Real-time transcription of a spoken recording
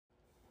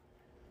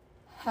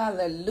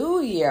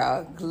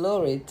Hallelujah.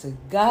 Glory to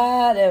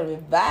God,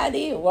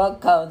 everybody.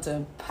 Welcome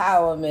to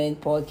Empowerment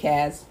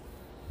Podcast.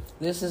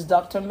 This is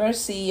Dr.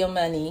 Mercy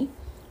Yomani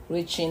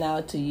reaching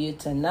out to you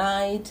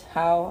tonight.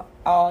 How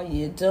are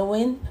you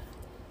doing?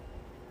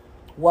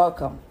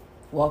 Welcome,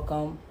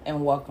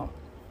 and welcome.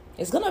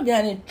 It's going to be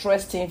an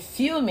interesting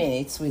few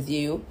minutes with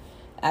you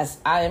as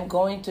I am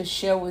going to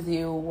share with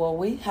you what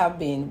we have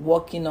been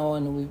working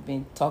on. We've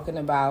been talking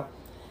about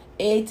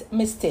 8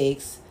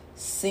 mistakes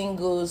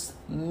singles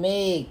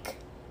make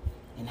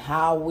and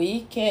how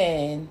we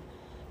can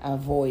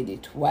avoid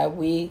it,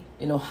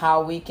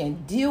 how we can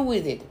deal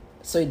with it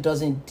so it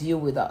doesn't deal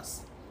with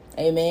us.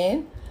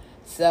 Amen.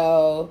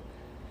 So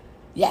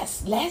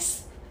yes,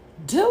 let's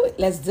do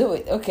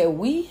it. Okay,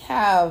 we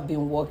have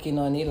been working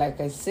on it,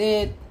 like I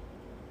said,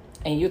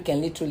 and you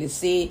can literally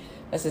see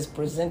this is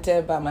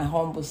presented by my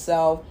humble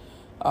self.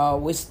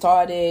 We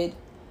started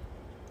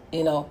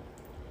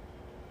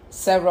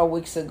several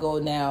weeks ago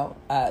now.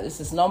 This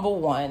is number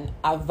 1.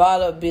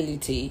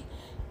 Availability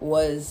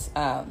is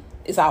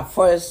our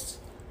first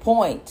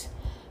point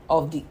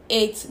of the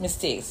 8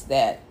 mistakes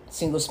that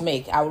singles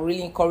make. I would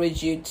really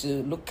encourage you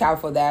to look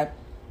out for that.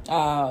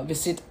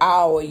 Visit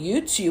our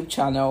YouTube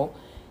channel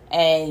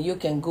and you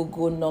can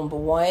Google number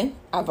 1,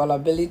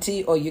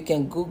 availability, or you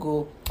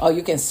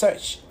can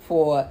search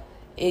for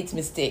 8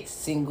 mistakes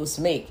singles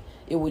make.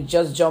 It will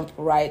just jump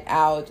right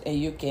out and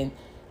you can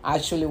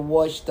actually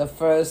watch the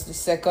first, the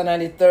second,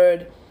 and the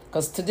third,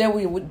 because today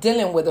we were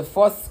dealing with the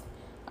fourth,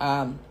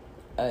 the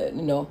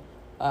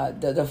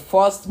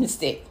fourth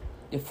mistake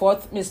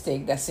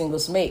that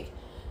singles make.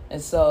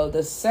 And so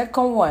the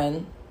second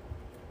one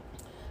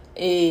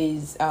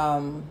is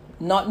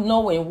not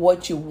knowing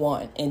what you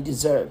want and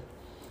deserve.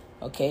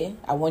 Okay,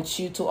 I want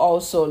you to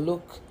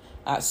also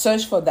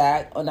search for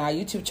that on our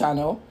YouTube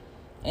channel,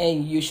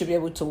 and you should be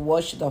able to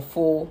watch the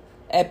full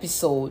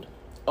episode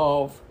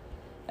of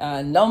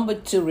number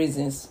 2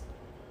 reasons.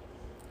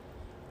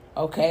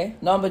 Okay,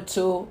 number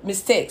 2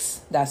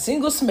 mistakes that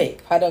singles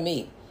make,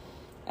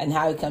 and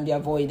how it can be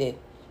avoided.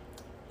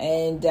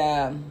 And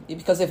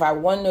because if I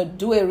want to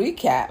do a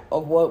recap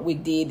of what we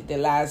did the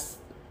last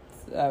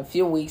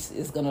few weeks,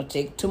 it's going to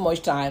take too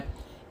much time,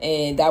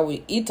 and that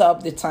will eat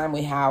up the time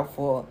we have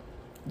for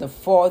the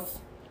 4th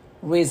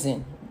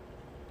reason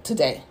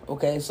today.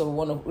 Okay, so we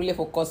want to really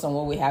focus on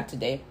what we have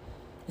today.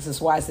 This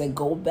is why I said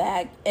go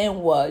back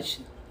and watch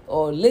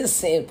or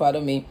listen,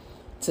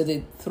 to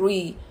the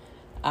 3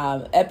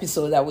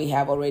 episodes that we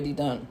have already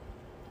done.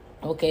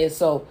 Okay,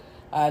 so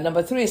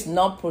number 3 is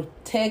not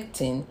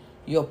protecting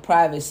your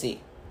privacy.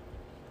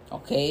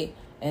 Okay,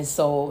 and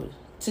so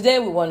today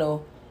we want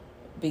to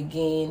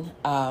begin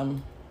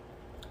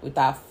with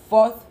our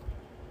 4th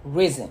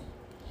reason.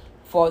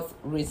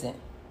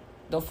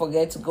 Don't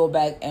forget to go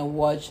back and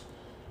watch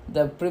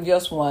the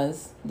previous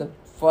ones, the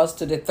 1st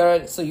to the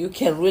 3rd, so you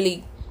can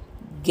really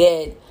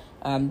gain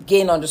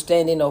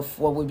understanding of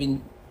what we've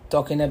been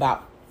talking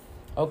about.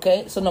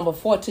 Okay, so number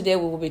 4, today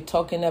we will be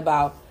talking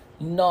about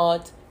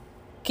not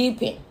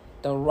keeping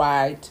the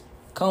right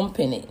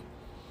company.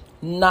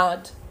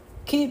 Not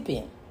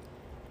keeping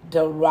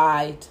the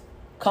right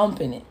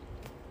company.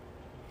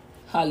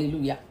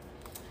 Hallelujah.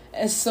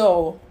 And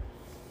so,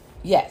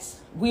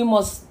 yes, we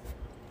must.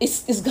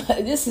 This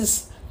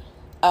is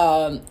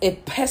a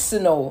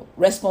personal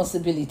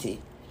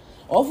responsibility.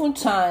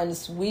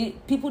 Oftentimes,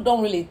 people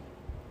don't really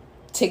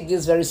take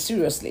this very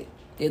seriously.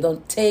 They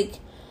don't take,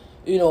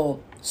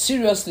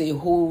 seriously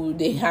who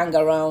they hang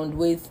around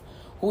with,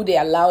 who they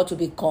allow to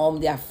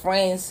become their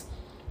friends,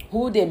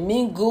 who they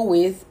mingle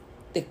with,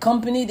 the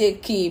company they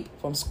keep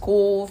from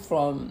school,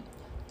 from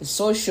the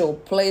social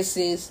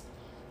places,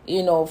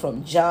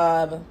 from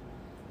job.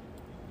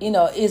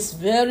 It's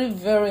very,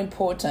 very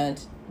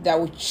important that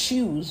we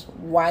choose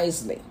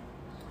wisely,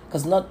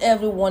 because not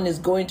everyone is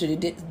going to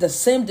the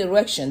same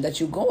direction that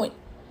you're going.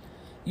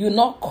 You're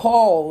not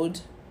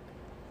called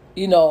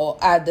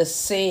at the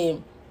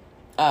same,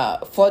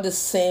 for the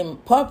same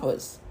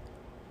purpose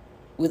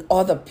with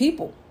other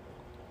people.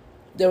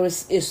 There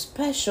is a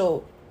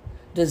special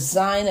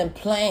design and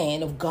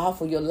plan of God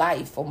for your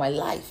life, for my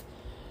life.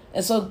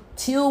 And so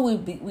till we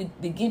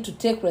begin to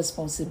take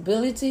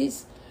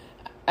responsibilities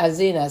as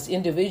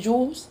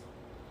individuals,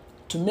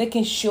 to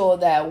making sure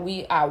that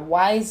we are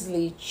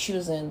wisely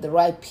choosing the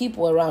right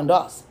people around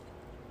us.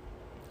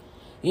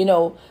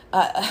 The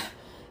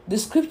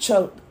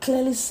scripture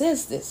clearly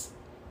says this.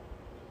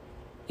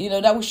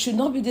 That we should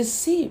not be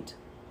deceived.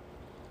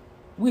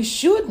 We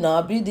should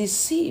not be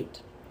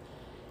deceived,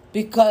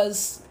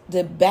 because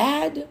the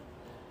bad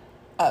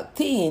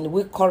thing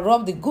will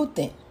corrupt the good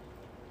thing.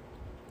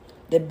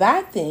 The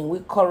bad thing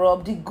will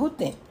corrupt the good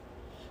thing.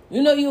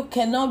 You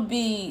cannot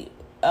be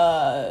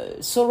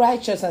so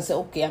righteous and say,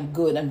 okay, I'm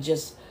good,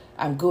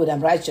 I'm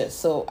righteous,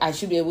 so I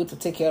should be able to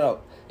take care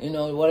of,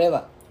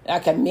 whatever. I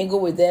can mingle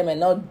with them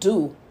and not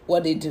do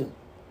what they do.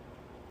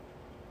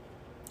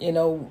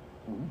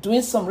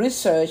 Doing some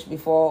research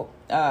before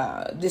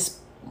this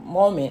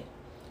moment,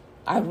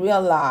 I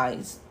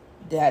realized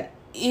that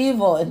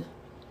even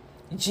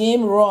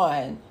Jim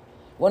Rohn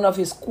one of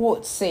his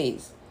quotes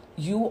says,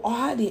 "You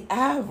are the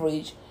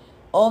average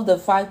of the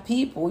 5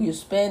 people you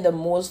spend the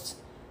most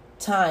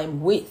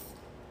time with."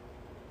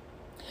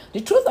 The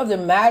truth of the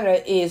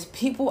matter is,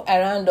 people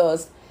around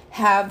us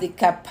have the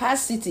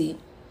capacity.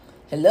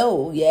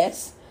 Hello,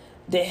 yes,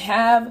 they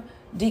have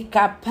the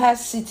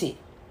capacity.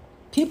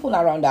 People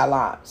around our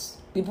lives,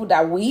 people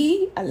that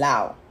we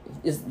allow,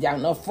 they are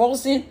not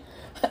forcing.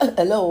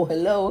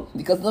 hello,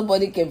 because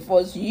nobody can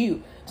force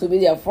you to be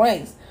their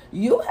friends.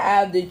 You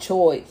have the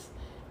choice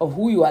of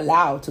who you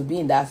allow to be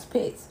in that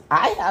space.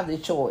 I have the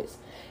choice.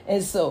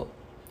 And so,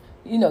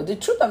 the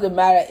truth of the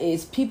matter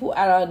is, people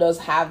around us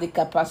have the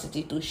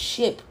capacity to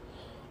shape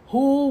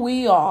who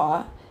we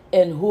are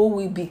and who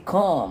we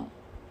become.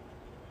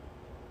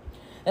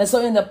 And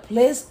so in the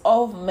place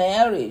of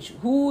marriage,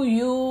 who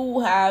you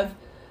have,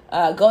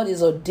 God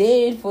is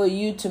ordained for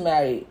you to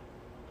marry,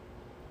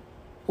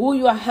 who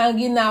you are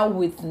hanging out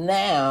with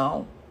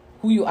now,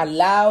 who you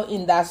allow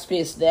in that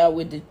space there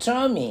will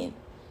determine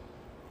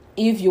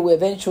if you will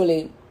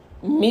eventually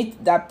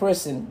meet that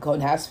person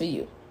God has for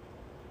you.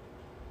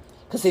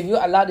 Because if you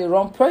allow the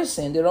wrong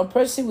person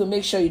will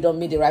make sure you don't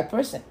meet the right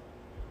person.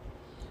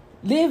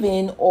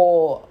 Living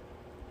or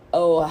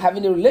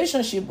having a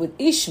relationship with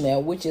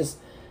Ishmael, which is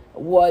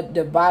what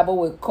the Bible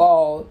would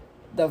call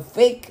the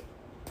fake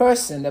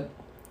person,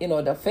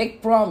 the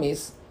fake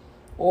promise,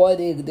 or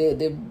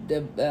the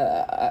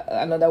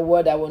another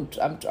word I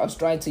was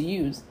trying to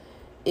use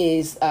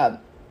is the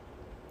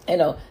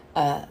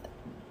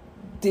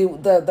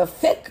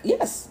fake.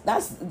 Yes,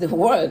 that's the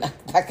word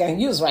I can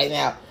use right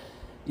now.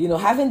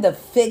 Having the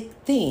fake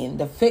thing,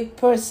 the fake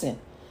person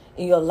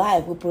in your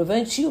life will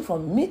prevent you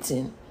from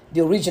meeting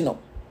the original.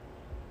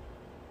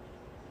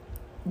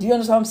 Do you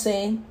understand what I'm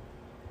saying?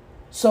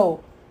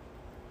 So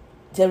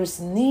there is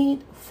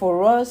need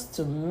for us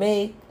to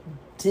make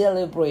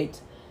deliberate,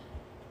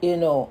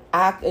 to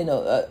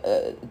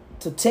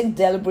take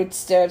deliberate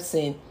steps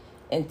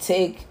and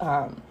take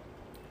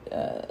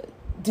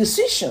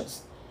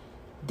decisions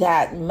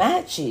that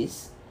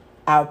matches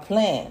our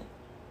plan.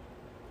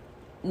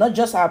 Not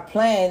just our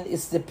plan,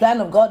 it's the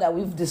plan of God that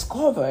we've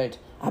discovered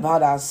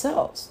about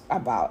ourselves,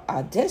 about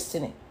our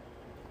destiny.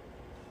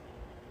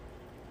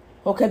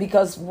 Okay,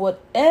 because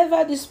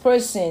whatever this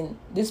person,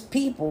 these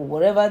people,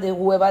 whoever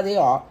they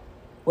are,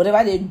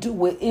 whatever they do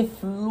will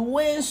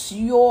influence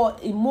your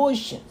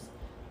emotions.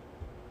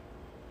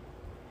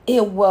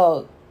 It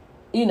will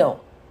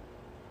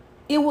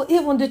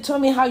even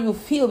determine how you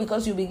feel,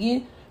 because you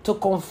begin to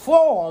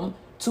conform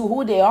to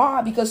who they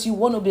are because you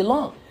want to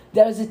belong.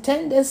 There is a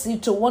tendency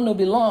to want to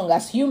belong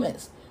as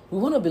humans. We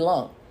want to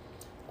belong.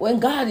 When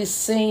God is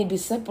saying be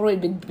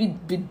separate,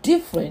 be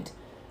different,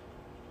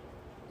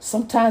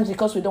 sometimes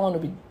because we don't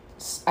want to be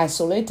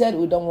isolated,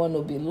 we don't want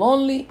to be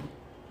lonely,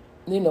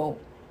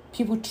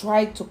 people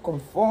try to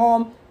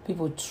conform,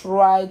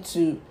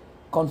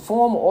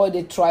 or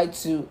they try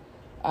to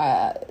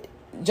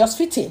just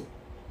fit in.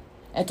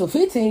 And to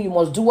fit in, you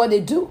must do what they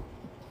do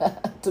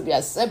to be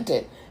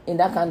accepted in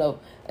that kind of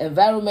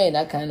environment, in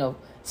that kind of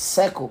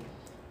circle.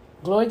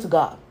 Glory to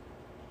God.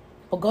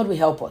 But God will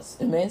help us.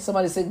 Amen.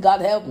 Somebody say,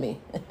 God help me.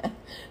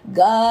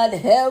 God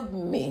help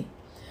me.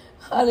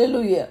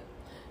 Hallelujah.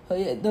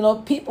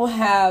 People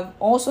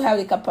also have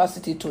the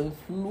capacity to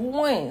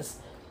influence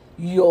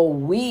your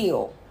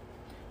will,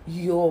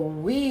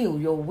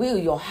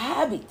 your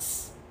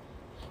habits.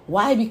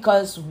 Why?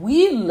 Because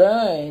we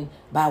learn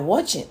by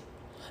watching.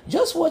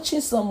 Just watching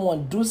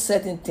someone do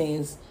certain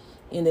things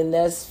in the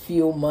next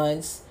few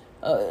months.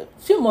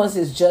 Few months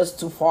is just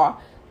too far.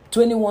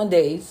 21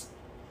 days.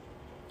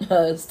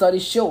 Study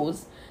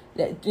shows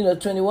that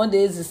 21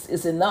 days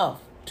is enough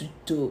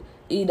to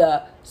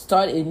either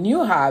start a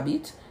new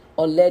habit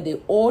or let the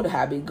old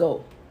habit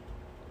go.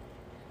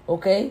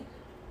 Okay?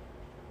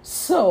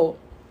 So,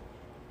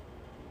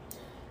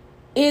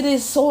 it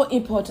is so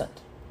important.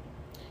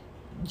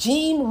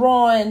 Jim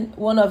Rohn,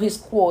 one of his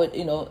quote,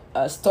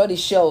 study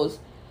shows,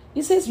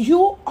 he says,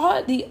 you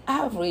are the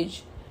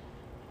average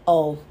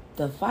of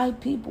the 5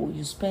 people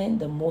you spend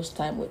the most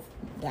time with.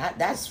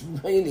 That's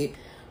really,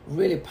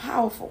 really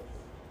powerful.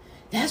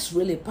 That's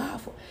really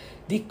powerful.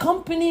 The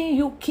company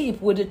you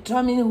keep will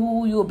determine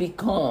who you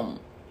become.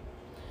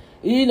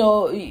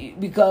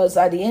 Because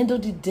at the end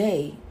of the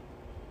day,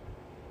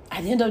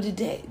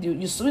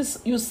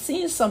 you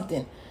see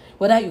something,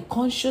 whether you're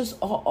conscious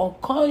or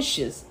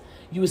unconscious,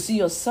 you will see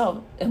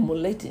yourself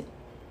emulating,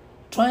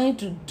 trying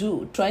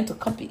to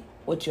copy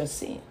what you're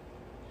seeing.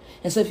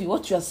 And so if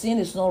what you're seeing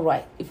is not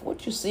right, if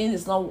what you're seeing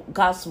is not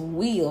God's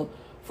will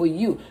for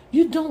you,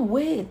 you don't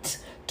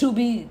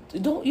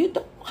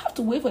have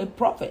to wait for a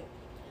prophet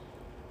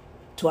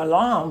to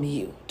alarm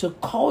you, to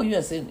call you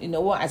and say, you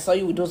know what, I saw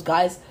you with those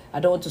guys, I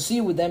don't want to see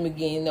you with them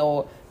again,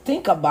 or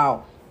think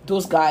about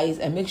those guys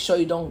and make sure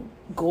you don't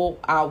go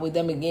out with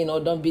them again or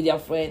don't be their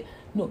friend.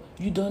 No,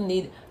 you don't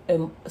need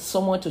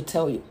someone to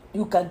tell you.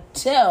 You can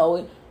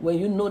tell when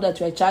you know that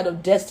you're a child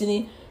of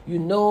destiny. You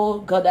know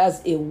God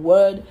has a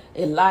word,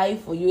 a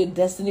life for you, a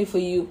destiny for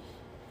you.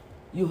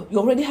 You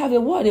already have a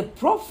word, a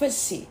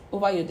prophecy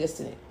over your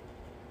destiny.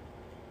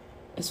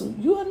 And so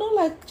you are not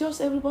like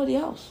just everybody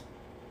else.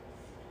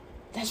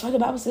 That's why the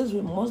Bible says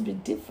we must be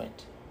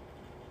different.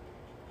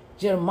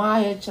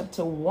 Jeremiah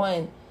chapter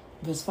 1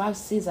 verse 5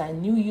 says, I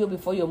knew you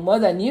before your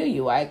mother knew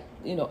you. I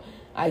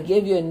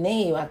gave you a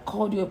name. I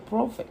called you a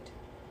prophet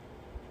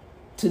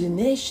to the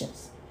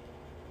nations.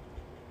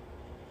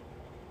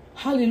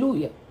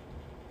 Hallelujah.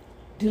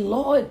 The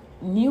Lord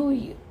knew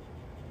you.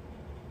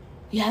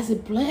 He has a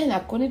plan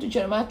according to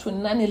Jeremiah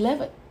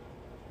 29:11.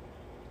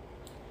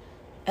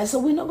 And so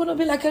we're not going to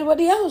be like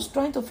everybody else,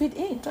 trying to fit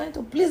in, trying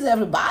to please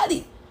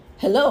everybody.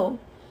 Hello.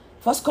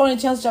 1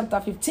 Corinthians chapter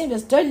 15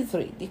 verse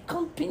 33. The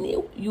company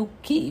you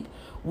keep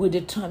will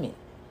determine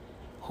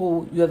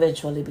who you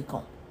eventually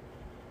become.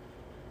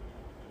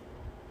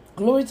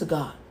 Glory to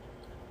God.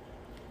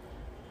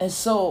 And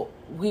so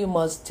we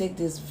must take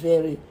this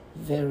very,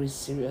 very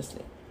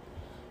seriously.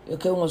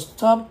 Okay, we must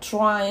stop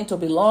trying to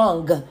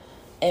belong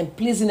and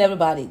pleasing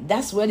everybody.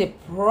 That's where the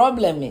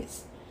problem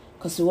is.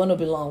 Because we want to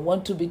belong,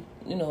 want to be,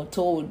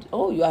 told,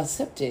 oh, you're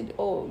accepted.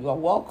 Oh, you are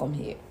welcome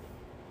here.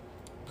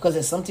 Because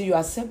there's something you're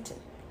accepting.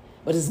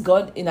 But is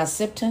God in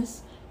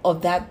acceptance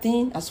of that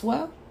thing as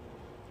well?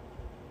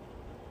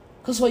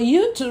 Because for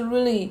you to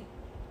really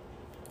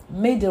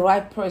meet the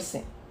right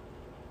person,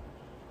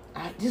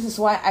 this is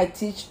why I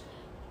teach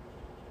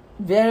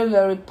very,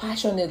 very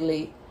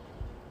passionately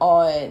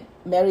on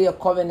Marry Your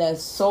Covenant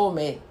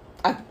Soulmate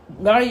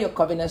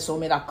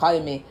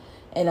Academy.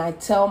 And I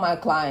tell my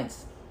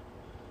clients,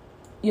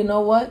 you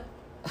know what?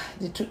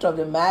 The truth of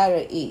the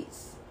matter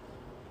is,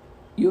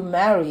 you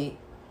marry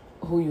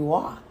who you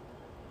are.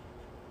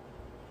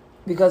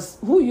 Because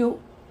who you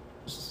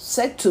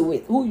settle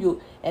with, who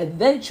you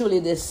eventually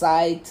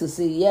decide to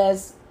say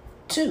yes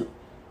to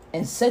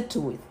and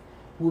settle with,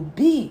 will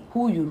be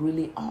who you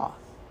really are.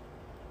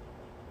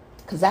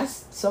 Because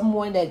that's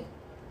someone that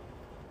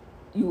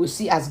you will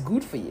see as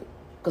good for you.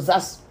 Because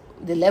that's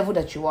the level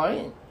that you are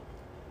in.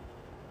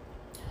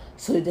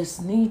 So you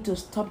just need to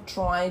stop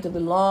trying to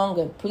belong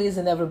and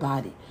pleasing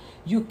everybody.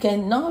 You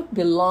cannot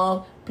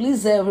belong,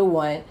 please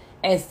everyone,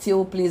 and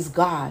still please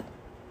God.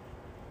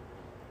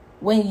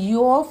 When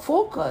your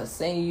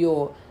focus and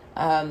your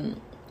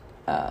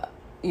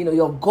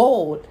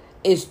goal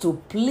is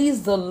to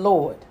please the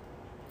Lord,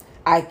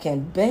 I can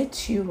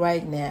bet you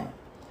right now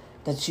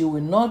that you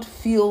will not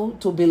feel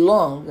to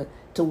belong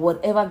to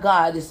whatever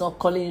God is not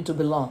calling you to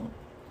belong.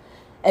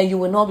 And you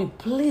will not be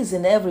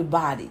pleasing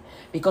everybody,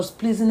 because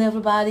pleasing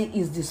everybody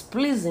is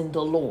displeasing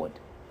the Lord.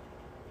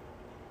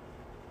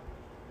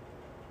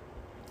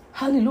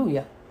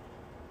 Hallelujah.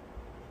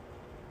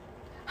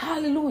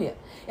 Hallelujah.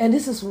 And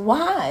this is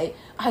why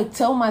I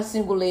tell my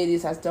single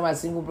ladies, I tell my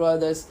single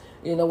brothers,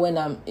 when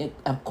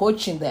I'm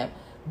coaching them,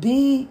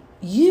 be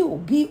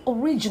you, be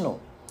original.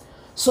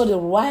 So the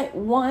right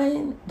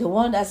one, the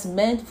one that's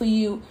meant for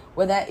you,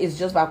 whether it's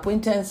just by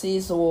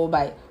acquaintances or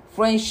by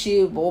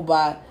friendship or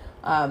by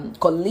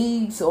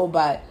colleagues or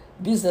by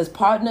business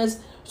partners,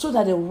 so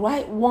that the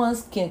right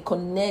ones can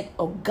connect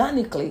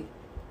organically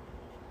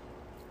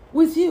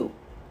with you.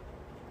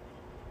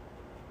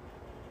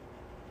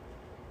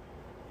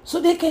 So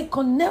they can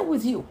connect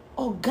with you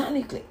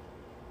organically.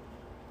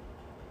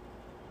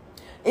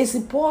 It's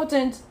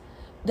important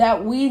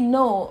that we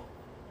know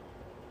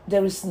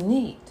there is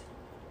need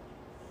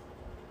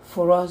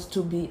for us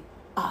to be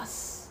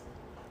us.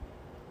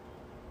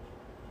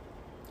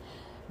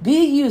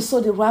 Be you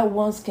so the right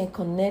ones can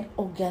connect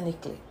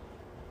organically.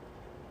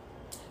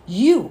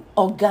 You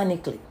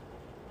organically.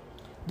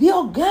 Be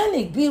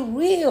organic, be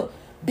real,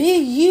 be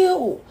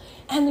you.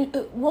 And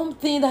one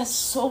thing that's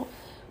so,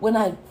 when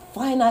I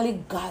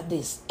finally got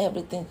this,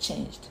 everything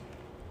changed.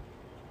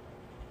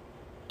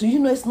 Do you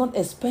know it's not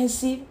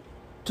expensive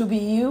to be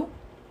you?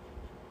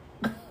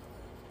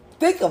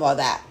 Think about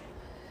that.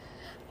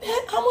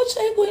 Man, how much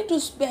are you going to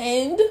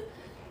spend?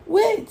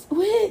 Wait,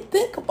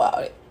 think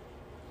about it.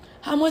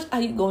 How much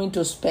are you going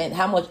to spend?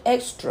 How much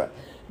extra?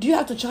 Do you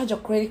have to charge a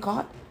credit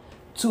card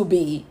to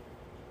be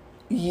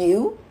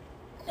you?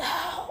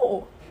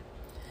 No.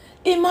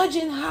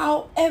 Imagine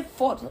how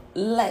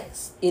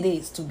effortless it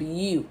is to be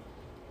you.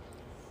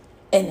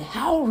 And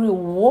how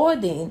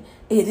rewarding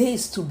it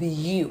is to be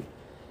you.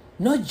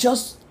 Not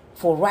just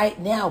for right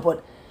now,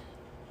 but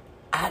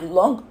at the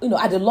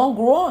long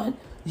run,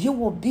 you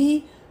will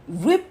be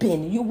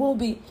reaping, you will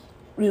be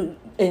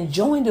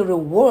enjoying the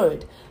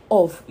reward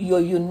of your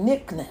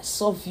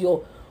uniqueness, of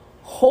your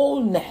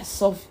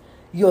wholeness, of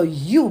your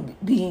you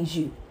being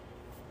you.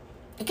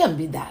 You can't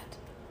beat that.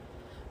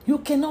 You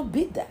cannot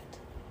beat that.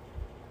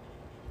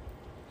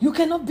 You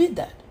cannot beat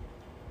that.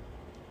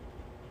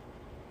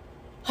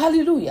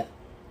 Hallelujah.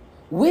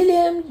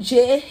 William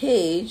J.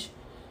 H.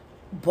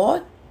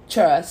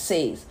 Butcher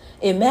says,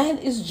 a man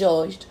is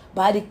judged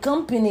by the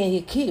company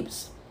he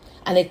keeps,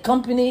 and a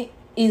company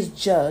is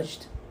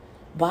judged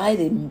by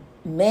the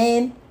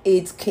man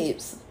it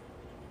keeps.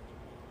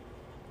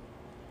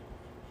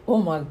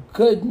 Oh my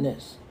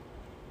goodness.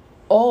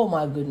 Oh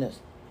my goodness.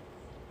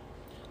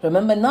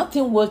 Remember,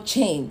 nothing will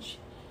change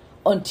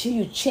until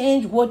you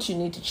change what you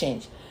need to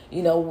change.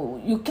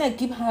 You can't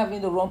keep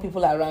having the wrong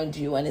people around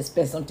you and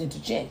expect something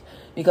to change,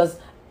 because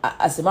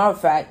as a matter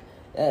of fact,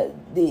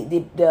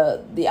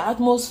 the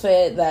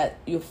atmosphere that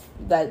you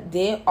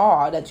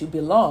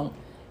belong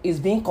is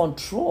being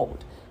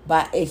controlled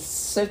by a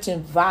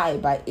certain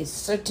vibe, by a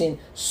certain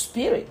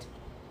spirit.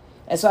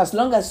 And so as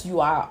long as you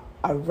are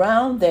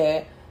around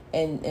there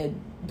and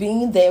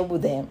being there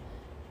with them,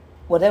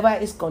 whatever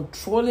is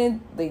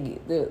controlling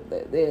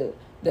the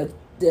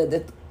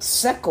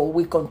circle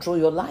will control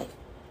your life.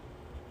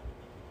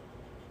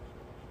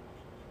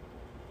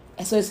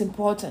 And so it's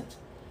important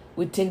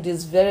we take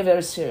this very,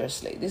 very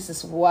seriously. This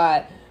is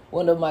why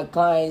one of my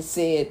clients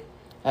said,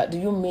 do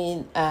you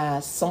mean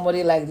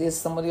somebody like this,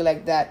 somebody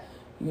like that?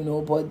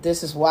 But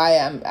this is why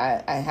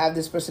I have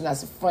this person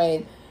as a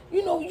friend.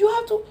 You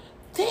have to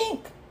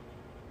think,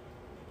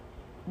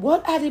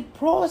 what are the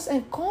pros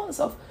and cons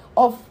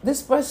of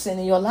this person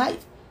in your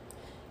life?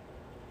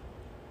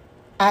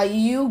 Are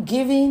you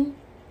giving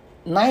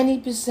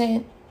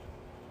 90%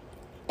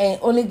 and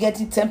only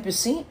getting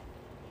 10%?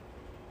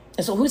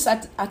 And so who's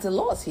at a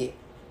loss here?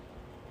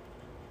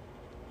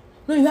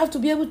 No, you have to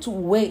be able to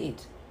weigh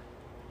it.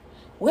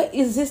 Where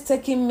is this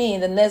taking me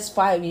in the next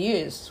 5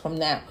 years from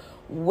now?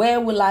 Where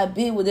will I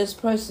be with this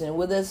person,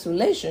 with this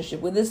relationship,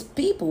 with this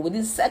people, with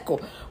this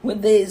circle,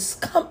 with this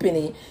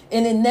company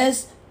in the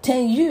next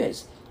 10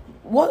 years?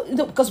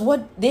 Because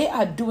what they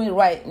are doing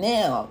right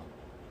now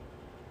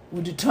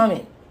will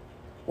determine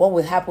what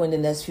will happen in the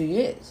next few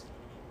years.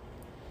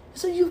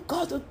 So you've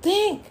got to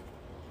think.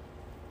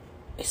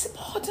 It's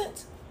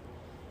important.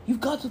 You've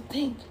got to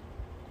think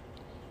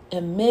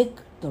and make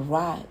the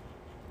right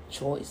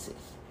choices.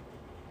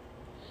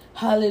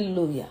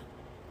 Hallelujah.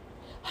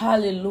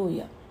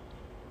 Hallelujah.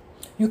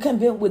 You can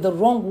be with the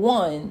wrong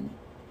one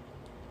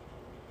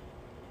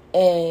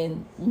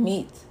and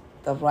meet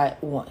the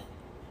right one.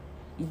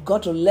 You've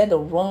got to let the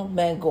wrong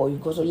man go.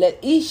 You've got to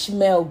let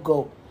Ishmael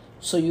go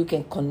so you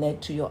can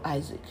connect to your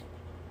Isaac.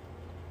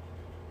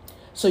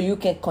 So you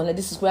can connect.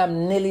 This is where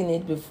I'm nailing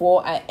it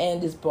before I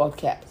end this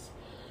broadcast.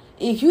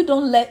 If you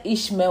don't let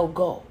Ishmael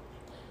go,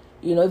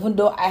 even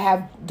though I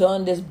have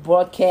done this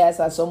broadcast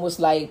as almost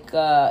like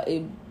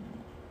a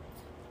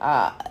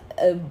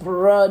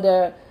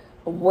broader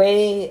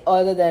way,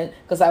 other than,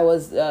 because I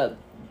was,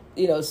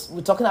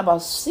 we're talking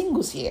about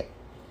singles here.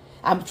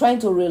 I'm trying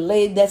to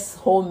relay this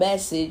whole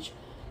message,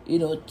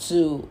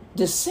 to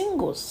the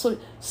singles. So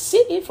see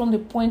it from the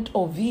point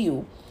of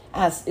view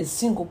as a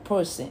single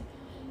person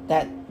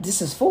that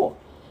this is for.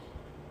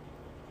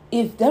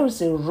 If there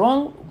is a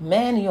wrong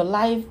man in your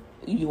life,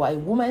 you are a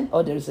woman,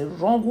 or there is a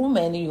wrong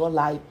woman in your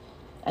life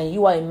and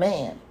you are a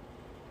man,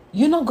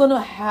 you're not going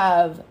to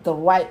have the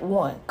right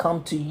one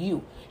come to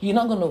you. You're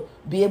not going to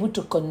be able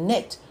to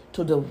connect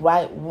to the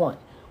right one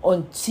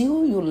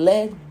until you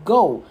let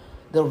go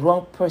the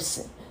wrong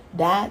person.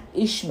 That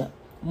Ishmael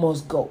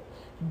must go.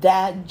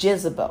 That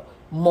Jezebel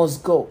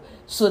must go,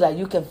 so that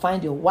you can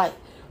find your wife.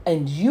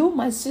 And you,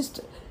 my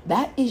sister,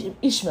 that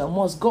Ishmael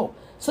must go,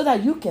 so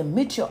that you can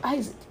meet your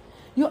Isaac.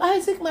 Your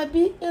Isaac might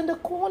be in the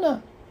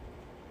corner.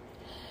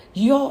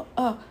 Your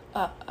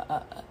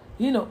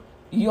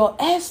your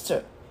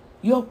Esther,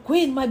 your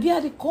queen might be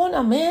at the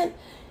corner, man,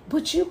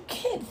 but you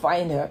can't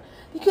find her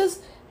because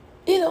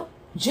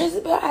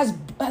Jezebel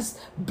has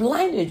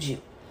blinded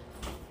you.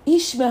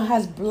 Ishmael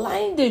has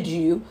blinded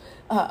you.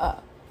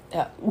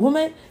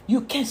 Woman,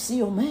 you can't see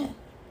your man.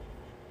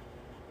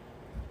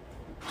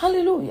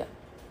 Hallelujah.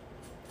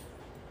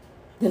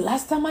 The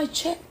last time I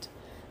checked,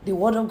 the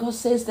word of God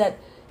says that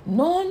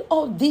none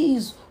of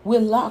these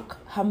will lack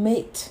her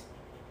mate.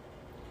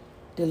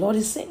 The Lord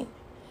is saying,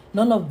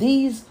 none of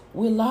these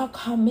will lack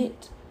her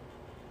mate.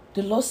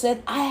 The Lord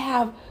said, I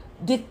have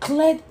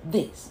declared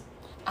this,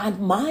 and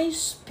my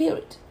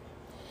spirit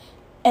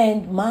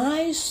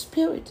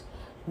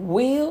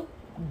will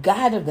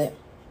gather them.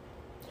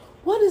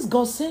 What is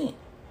God saying?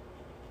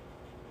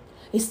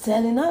 He's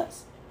telling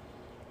us,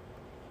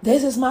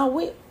 this is my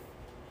will.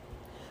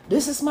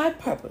 This is my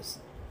purpose.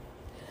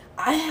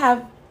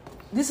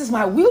 This is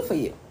my will for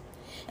you.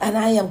 And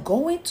I am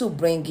going to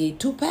bring it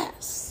to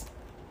pass.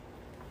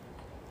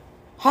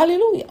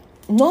 Hallelujah.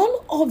 None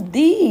of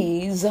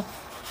these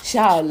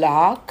shall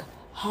lack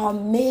her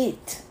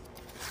mate.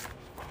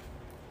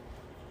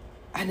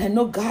 And I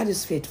know God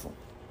is faithful.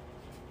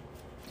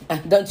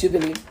 Don't you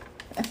believe?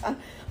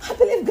 I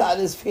believe God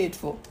is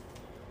faithful.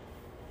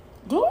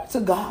 Glory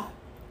to God.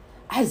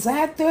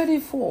 Isaiah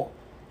 34,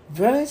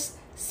 verse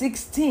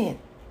 16.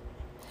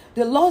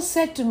 The Lord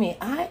said to me,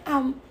 I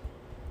am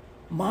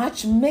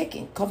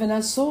matchmaking,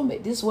 covenant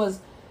soulmate. This was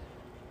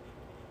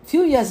a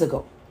few years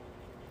ago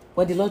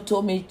when the Lord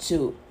told me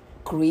to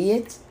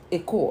create a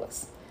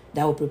course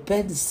that will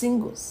prepare the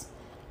singles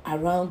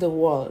around the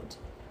world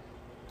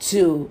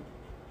to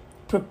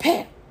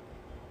prepare.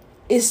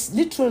 It's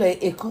literally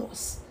a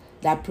course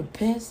that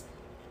prepares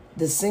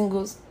the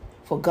singles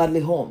for godly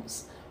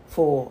homes,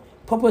 for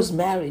purpose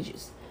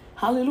marriages.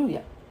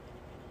 Hallelujah.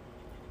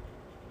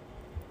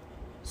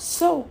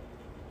 So,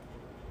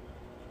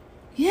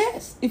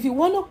 yes, if you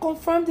want to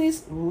confirm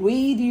this,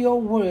 read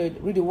your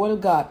word, read the word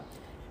of God.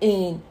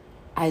 in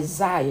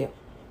Isaiah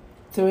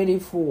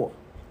 34,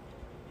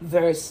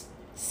 verse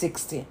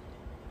 16.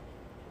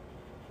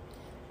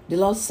 The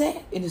Lord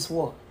said in his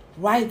word,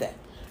 right there,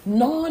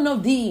 none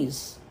of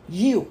these,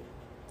 you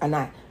and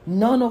I,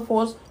 none of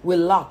us will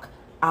lack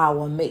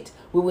our mate.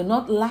 We will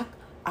not lack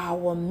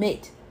our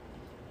mate.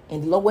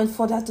 And the Lord went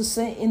further to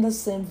say in the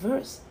same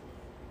verse,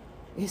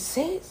 it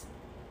says,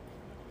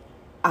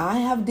 I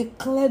have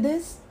declared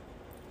this,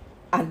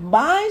 and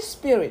my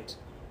spirit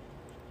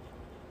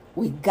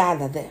will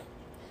gather them.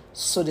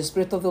 So the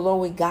Spirit of the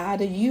Lord will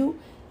gather you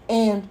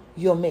and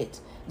your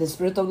mate. The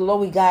Spirit of the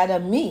Lord will gather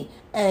me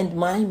and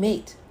my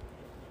mate.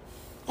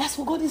 That's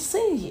what God is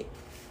saying here.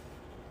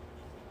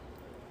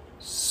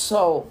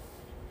 So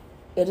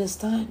it is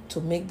time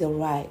to make the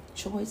right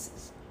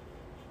choices.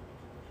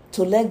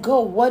 To let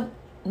go what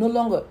no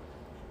longer,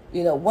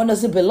 what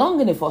doesn't belong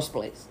in the first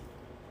place.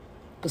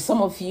 Because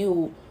some of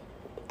you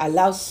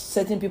allow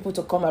certain people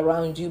to come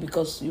around you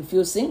because you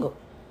feel single.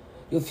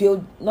 You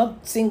feel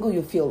not single,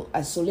 you feel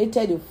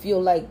isolated. You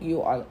feel like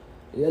you are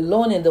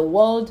alone in the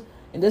world,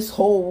 in this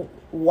whole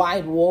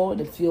wide world.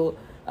 You feel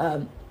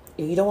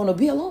you don't want to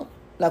be alone.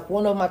 Like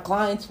one of my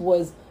clients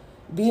was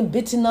being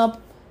beaten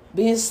up,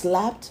 being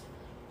slapped,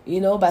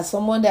 by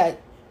someone that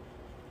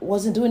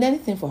wasn't doing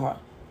anything for her.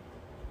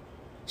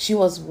 She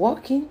was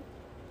working,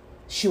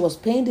 she was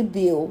paying the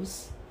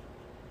bills,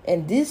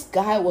 and this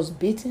guy was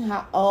beating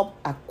her up,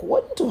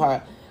 according to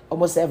her,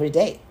 almost every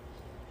day.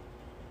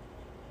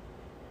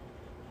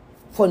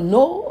 For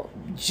no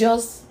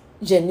just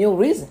genuine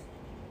reason.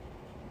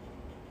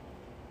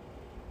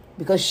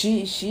 Because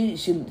she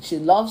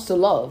loves to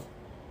love.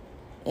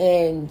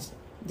 And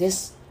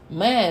this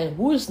man,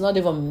 who is not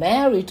even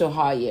married to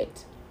her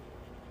yet,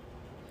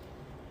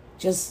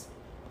 just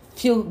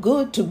feel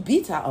good to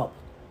beat her up.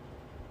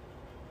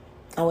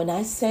 And when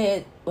I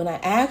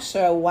asked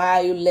her, why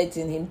are you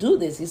letting him do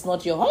this? He's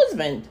not your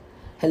husband.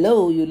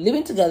 Hello, you're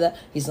living together.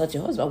 He's not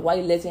your husband. Why are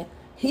you letting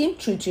him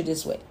treat you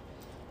this way?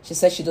 She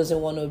said she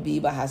doesn't want to be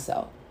by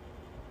herself.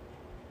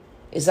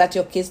 Is that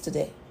your case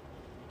today?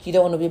 You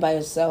don't want to be by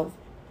yourself.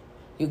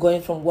 You're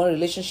going from one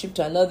relationship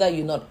to another.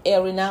 You're not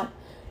airing out.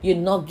 You're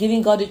not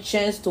giving God a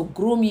chance to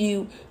groom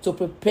you, to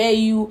prepare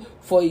you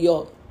for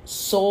your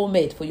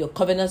soulmate, for your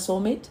covenant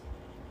soulmate.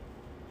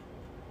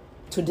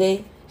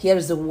 Today, here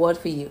is the word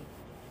for you.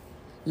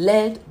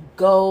 Let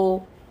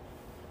go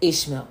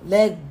Ishmael.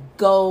 Let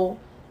go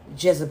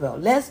Jezebel.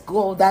 Let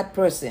go that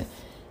person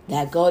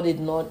that God did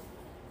not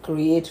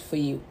create for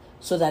you,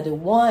 so that the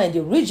one, the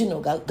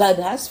original God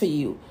has for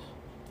you,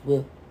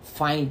 will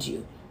find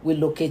you, will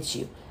locate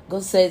you.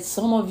 God said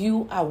some of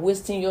you are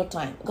wasting your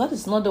time. God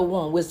is not the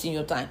one wasting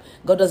your time.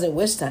 God doesn't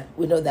waste time.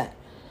 We know that.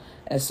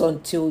 And so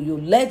until you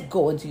let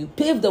go, until you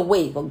pave the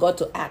way for God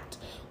to act,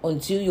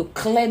 until you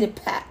clear the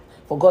path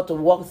for God to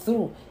walk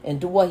through and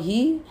do what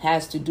he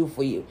has to do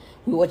for you,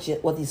 what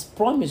he's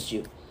promised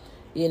you,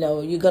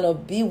 you're going to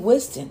be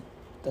wasting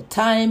the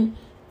time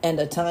and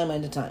the time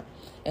and the time.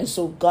 And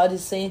so God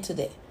is saying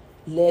today,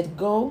 let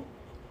go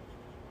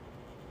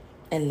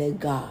and let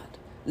God.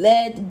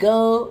 Let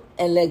go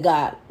and let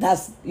God.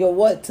 That's your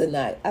word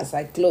tonight as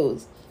I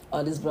close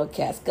on this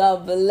broadcast.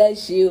 God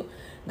bless you.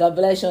 God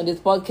bless you on this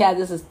podcast.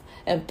 This is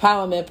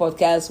Empowerment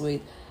Podcast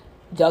with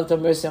Dr.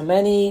 Mercy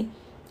Omeni.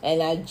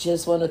 And I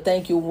just want to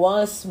thank you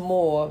once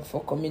more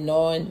for coming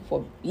on,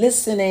 for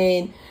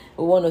listening.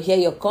 We want to hear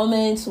your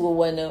comments. We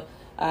want to,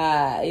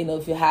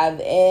 if you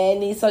have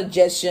any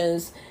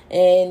suggestions,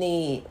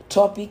 any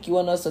topic you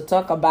want us to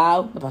talk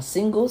about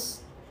singles,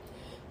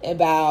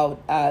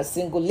 about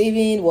single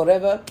living,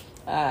 whatever,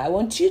 I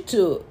want you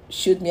to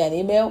shoot me an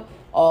email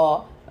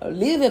or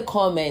leave a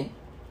comment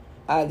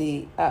at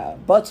the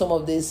bottom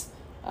of this,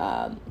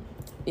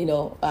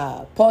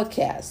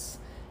 podcast.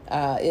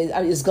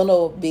 It's going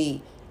to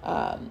be,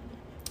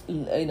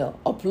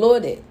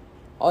 uploaded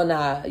on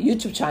our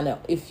YouTube channel.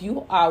 If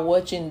you are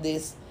watching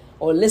this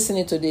or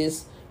listening to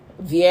this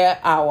via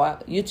our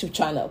YouTube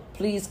channel,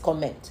 please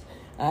comment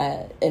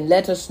and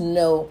let us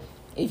know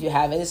if you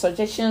have any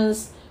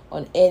suggestions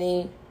on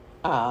any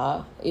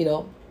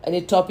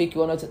topic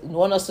you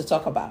want us to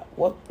talk about.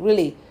 What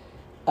really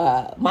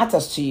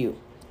matters to you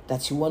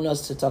that you want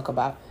us to talk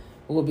about.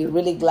 We'll be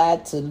really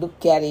glad to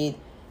look at it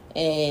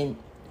and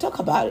talk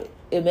about it.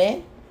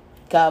 Amen.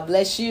 God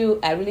bless you.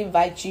 I really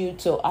invite you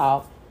to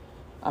our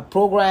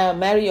program,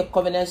 Marry Your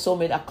Covenant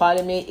Soulmate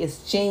Academy.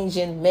 Is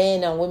changing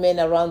men and women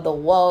around the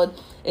world.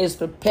 Is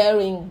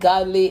preparing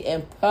godly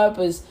and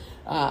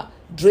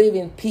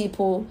purpose-driven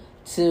people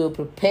to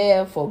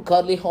prepare for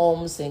godly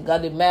homes and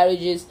godly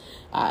marriages.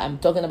 I'm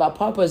talking about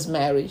purpose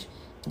marriage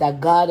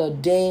that God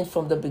ordained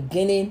from the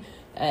beginning.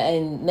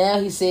 And now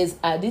he says,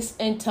 at this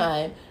end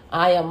time,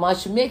 I am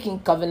matchmaking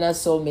covenant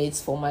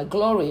soulmates for my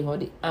glory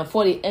and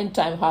for the end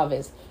time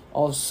harvest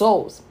of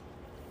souls.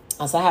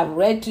 as I have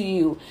read to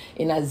you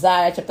in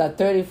Isaiah chapter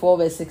 34,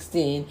 verse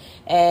 16,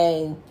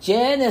 and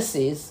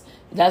Genesis,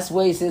 that's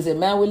where it says a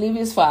man will leave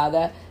his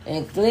father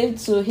and cleave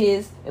to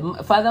his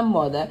father and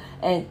mother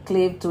and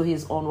cleave to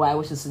his own wife,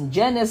 which is in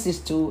Genesis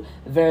 2,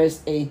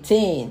 verse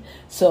 18.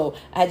 So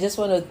I just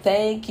want to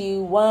thank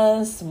you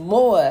once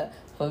more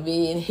for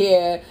being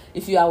here.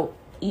 If you are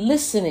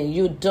listening,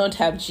 you don't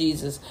have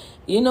Jesus.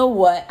 You know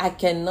what? I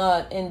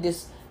cannot end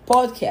this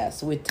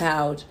podcast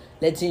without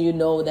letting you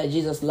know that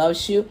Jesus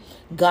loves you.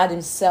 God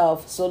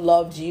himself so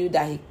loved you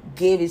that he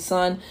gave his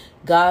son.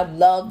 God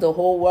loved the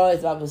whole world,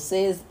 as the Bible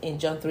says in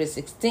John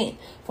 3:16.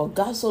 For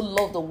God so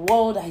loved the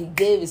world that he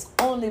gave his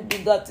only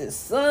begotten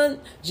son,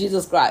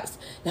 Jesus Christ,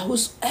 that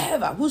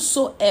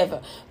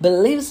whosoever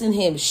believes in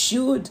him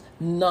should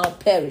not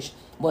perish,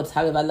 but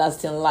have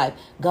everlasting life.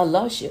 God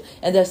loves you,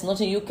 and there's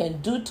nothing you can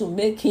do to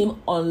make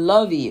him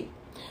unlove you.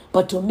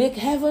 But to make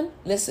heaven,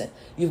 listen,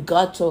 you've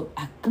got to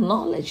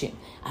acknowledge him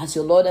as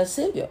your Lord and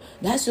Savior.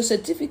 That's your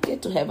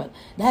certificate to heaven.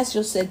 That's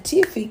your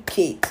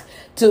certificate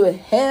to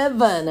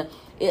heaven.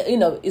 You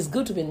know, it's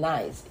good to be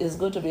nice. It's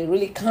good to be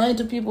really kind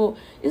to people.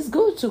 It's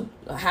good to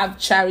have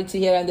charity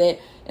here and there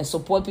and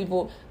support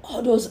people.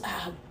 All those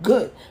are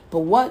good. But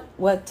what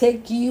will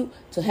take you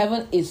to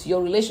heaven is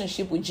your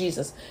relationship with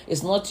Jesus.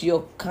 It's not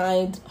your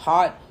kind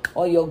heart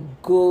or your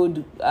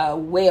good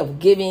way of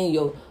giving,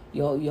 your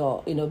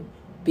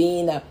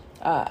being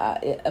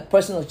a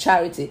person of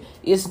charity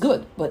is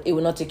good, but it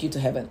will not take you to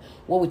heaven.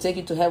 What will take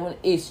you to heaven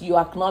is your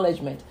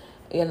acknowledgement,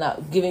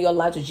 giving your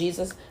life to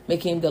Jesus,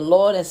 making him the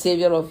Lord and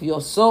Savior of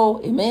your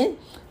soul. Amen.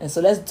 And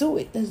so let's do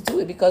it. Let's do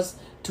it, because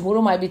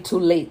tomorrow might be too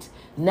late.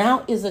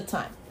 Now is the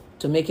time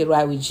to make it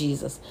right with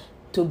Jesus,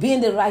 to be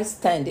in the right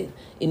standing,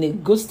 in a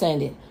good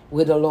standing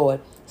with the Lord,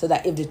 so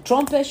that if the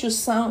trumpet should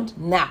sound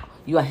now,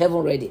 you are heaven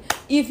ready.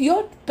 If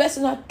your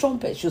personal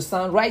trumpet should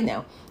sound right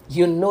now,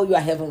 you know you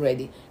are heaven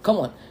ready. Come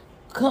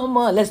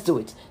on, let's do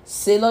it.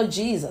 Say, Lord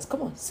Jesus,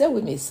 come on, say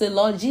with me. Say,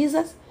 Lord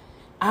Jesus,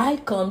 I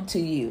come to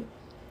you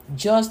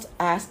just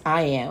as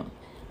I am.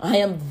 I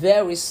am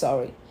very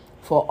sorry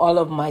for all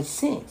of my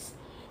sins.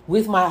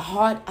 With my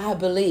heart I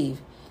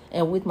believe,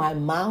 and with my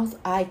mouth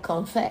I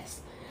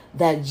confess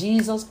that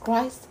Jesus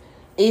Christ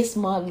is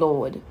my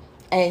Lord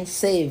and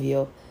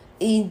Savior.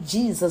 In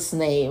Jesus'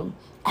 name,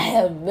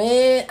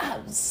 amen.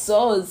 I'm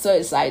so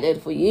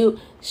excited for you.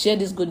 Share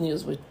this good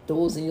news with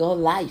those in your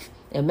life.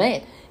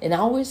 Amen. And I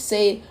always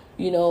say,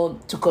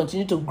 to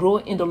continue to grow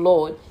in the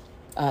Lord,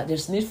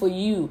 there's need for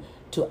you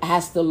to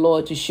ask the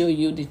Lord to show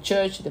you the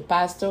church, the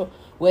pastor,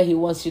 where he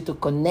wants you to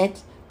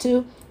connect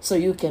to, so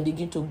you can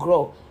begin to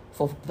grow.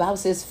 For the Bible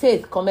says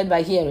faith cometh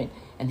by hearing,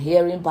 and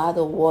hearing by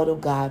the word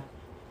of God.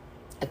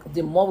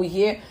 The more we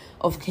hear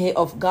of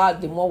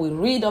God, the more we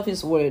read of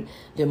his word,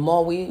 the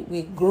more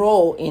we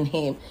grow in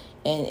him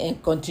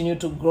and continue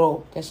to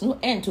grow. There's no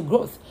end to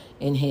growth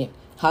in him.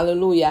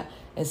 Hallelujah.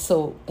 And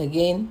so,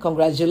 again,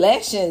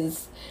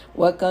 congratulations.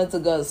 Welcome to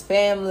God's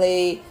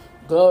family.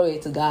 Glory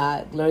to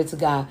God. Glory to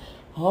God.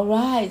 All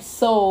right.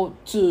 So,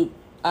 to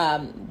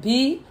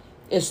be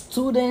a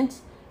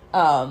student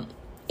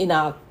in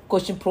our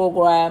coaching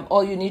program,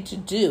 all you need to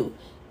do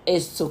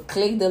is to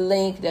click the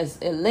link. There's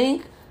a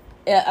link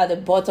at the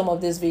bottom of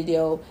this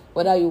video,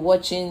 whether you're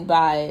watching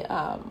by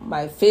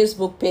my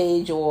Facebook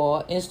page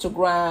or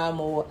Instagram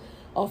or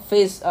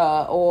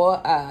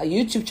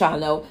YouTube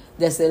channel.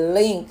 There's a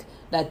link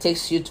that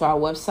takes you to our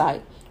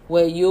website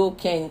where you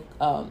can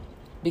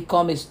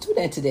become a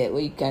student today,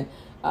 where you can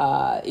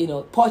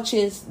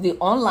purchase the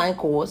online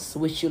course,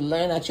 which you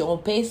learn at your own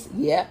pace.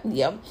 Yeah,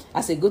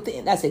 that's a good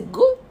thing. That's a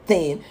good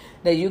thing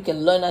that you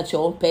can learn at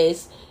your own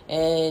pace,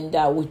 and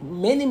with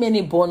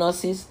many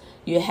bonuses.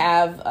 You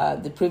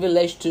have the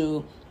privilege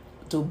to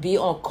be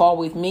on call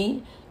with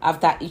me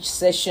after each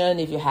session.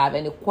 If you have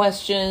any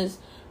questions,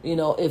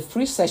 a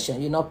free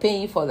session, you're not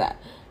paying for that.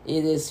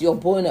 It is your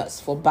bonus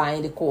for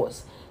buying the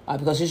course,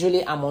 because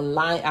usually I'm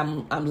online,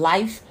 I'm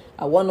live,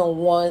 a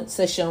one-on-one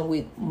session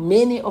with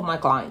many of my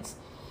clients.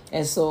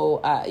 And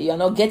so you're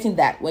not getting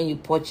that when you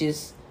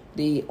purchase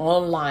the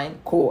online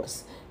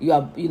course.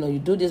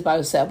 You do this by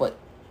yourself, but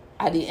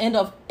at the end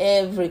of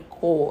every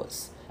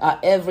course,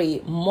 every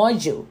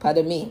module,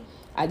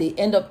 at the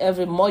end of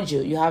every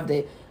module, you have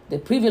the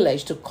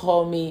privilege to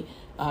call me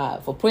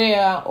for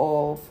prayer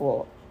or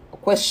for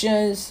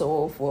questions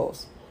or for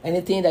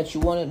anything that you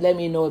want to let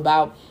me know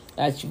about,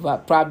 that you've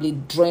probably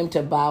dreamt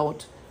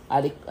about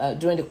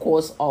during the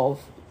course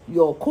of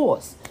your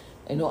course.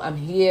 I'm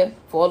here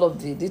for all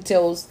of the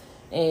details,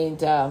 and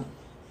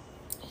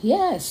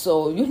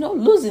so you're not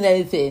losing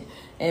anything.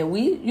 And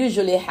we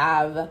usually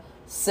have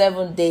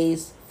 7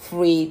 days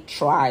free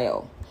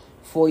trial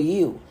for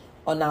you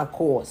on our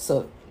course.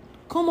 So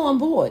come on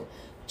board,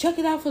 check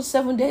it out for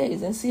 7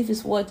 days and see if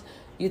it's what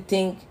you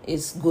think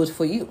is good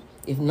for you.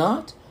 If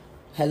not,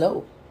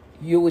 hello,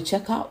 you will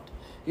check out.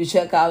 You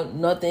check out,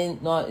 nothing,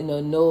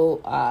 no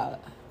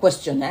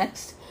question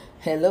asked.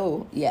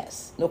 Hello,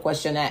 yes, no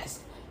question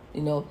asked.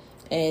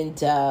 And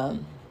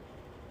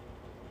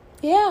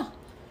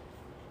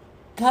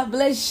God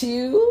bless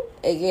you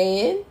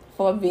again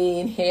for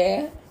being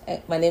here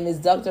My name is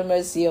Dr.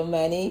 Mercy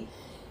Omani.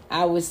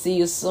 I will see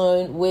you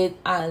soon with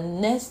our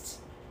next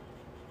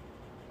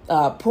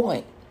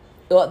point.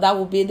 Well, that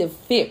will be the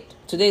 5th.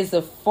 Today is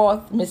the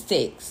 4th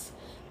mistakes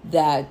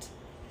that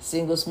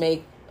singles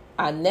make.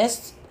 Our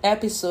next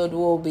episode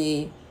will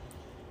be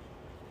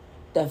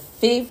the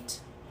 5th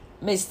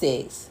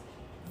mistakes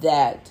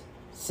that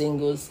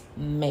singles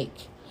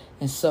make.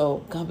 And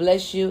so, God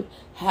bless you.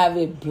 Have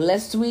a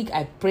blessed week.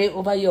 I pray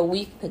over your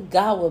week that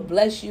God will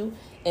bless you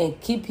and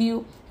keep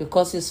you,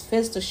 because His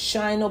face to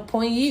shine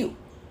upon you.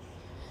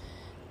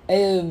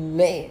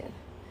 Amen.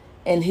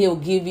 And He'll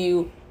give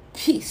you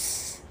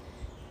peace.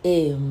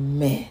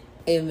 Amen.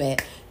 Amen.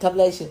 God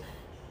bless you.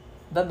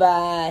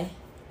 Bye-bye.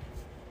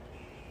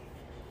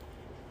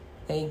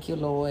 Thank you,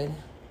 Lord.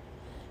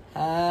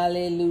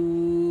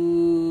 Hallelujah.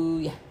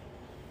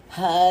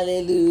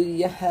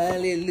 Hallelujah.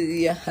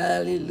 Hallelujah.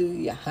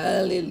 Hallelujah.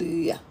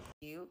 Hallelujah.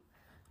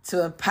 To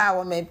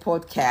Empowerment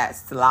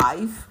Podcast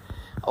Live,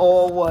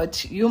 or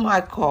what you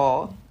might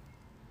call,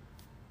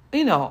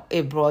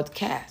 a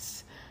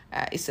broadcast.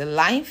 It's a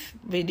live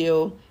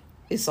video.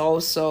 It's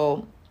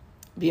also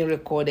being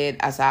recorded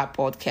as our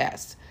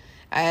podcast.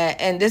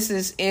 And this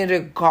is in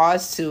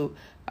regards to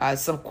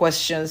some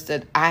questions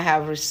that I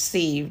have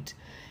received.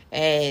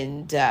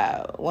 And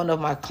one of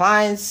my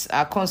clients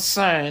are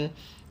concerned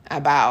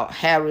about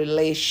her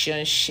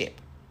relationship.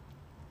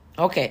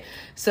 Okay,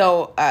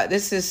 so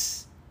this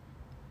is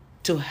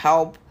to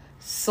help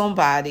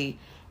somebody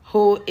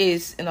who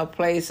is in a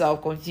place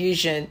of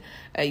confusion.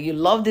 You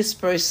love this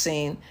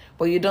person,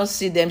 but you don't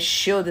see them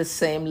show the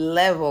same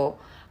level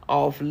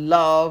of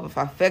love, of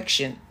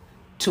affection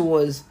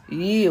towards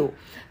you.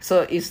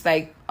 So it's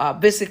like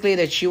basically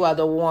that you are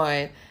the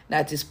one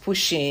that is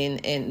pushing,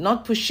 and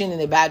not pushing in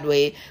a bad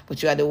way,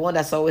 but you are the one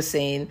that's always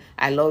saying,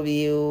 I love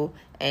you,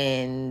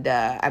 and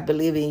I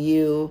believe in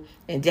you.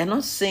 And they're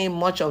not saying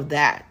much of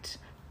that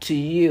to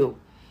you.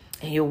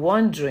 And you're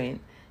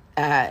wondering,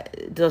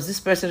 does this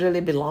person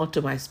really belong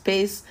to my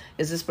space?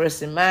 Is this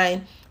person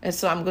mine? And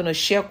so I'm going to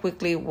share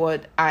quickly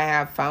what I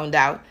have found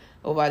out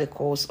over the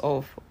course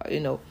of,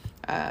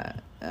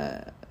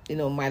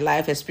 my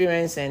life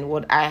experience, and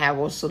what I have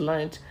also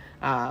learned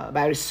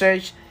by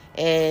research,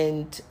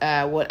 and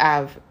what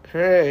I've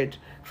heard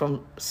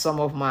from some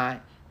of my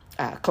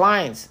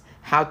clients,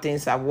 how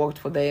things have worked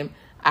for them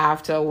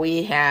after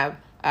we have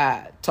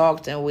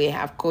talked and we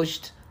have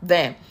coached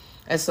them.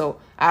 And so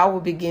I will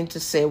begin to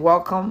say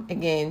welcome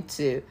again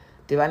to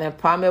Divine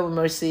Empowerment with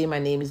Mercy. My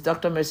name is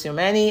Dr. Mercy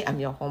Omani. I'm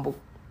your humble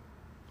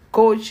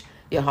coach,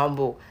 your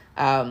humble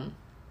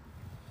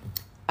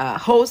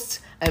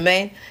host.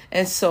 Amen.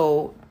 And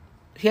so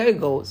here it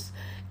goes.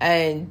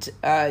 And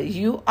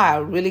you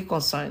are really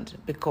concerned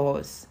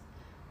because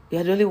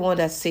you're the only one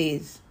that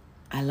says,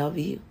 I love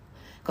you.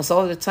 Because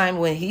all the time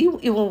when he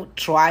even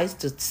tries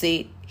to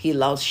say he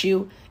loves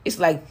you, it's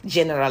like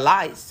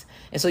generalized.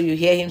 And so you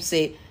hear him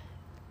say,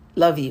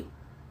 love you.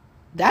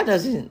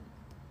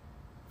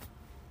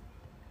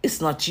 It's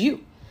not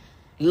you.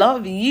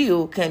 Love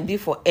you can be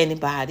for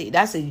anybody.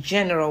 That's a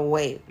general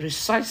way.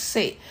 Research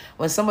say,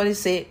 when somebody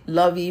say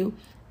love you,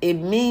 it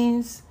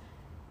means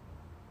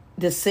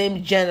the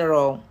same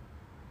general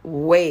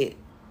way.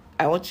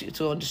 I want you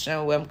to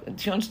understand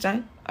do you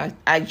understand?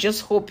 I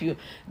just hope you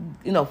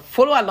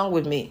follow along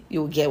with me.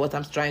 You'll get what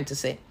I'm trying to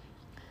say.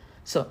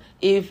 So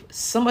if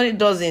somebody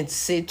doesn't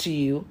say to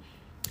you,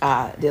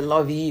 they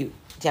love you,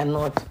 they're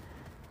not.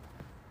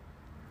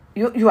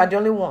 You are the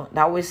only one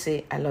that always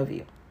say, I love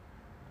you.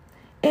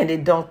 And they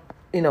don't,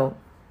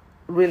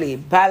 really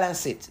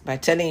balance it by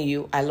telling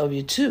you, I love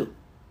you too.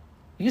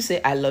 You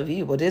say, I love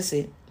you, but they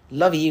say,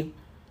 love you.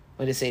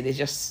 But they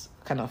just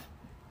kind of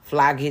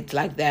flag it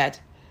like that.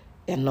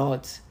 They're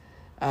not,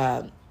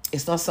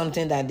 it's not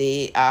something that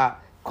they are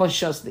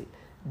consciously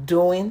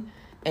doing.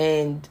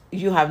 And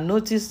you have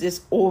noticed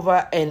this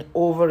over and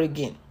over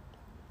again.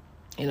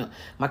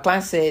 My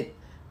client said,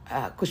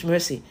 Coach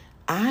Mercy,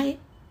 I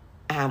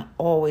am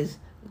always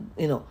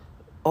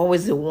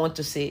the one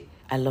to say,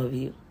 I love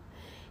you.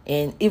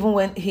 And even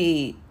when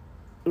he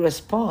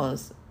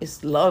responds,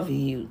 it's love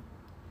you.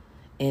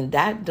 And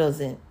that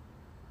doesn't,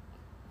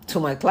 to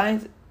my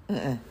client,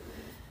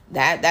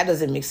 that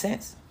doesn't make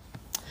sense.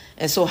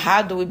 And so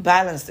how do we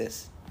balance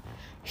this?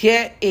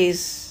 Here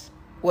is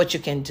what you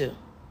can do.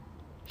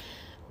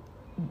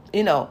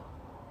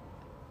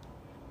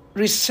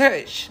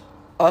 Research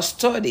or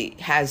study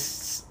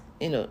has,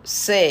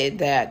 said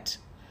that,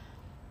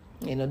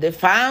 they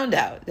found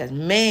out that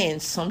men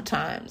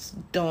sometimes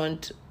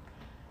don't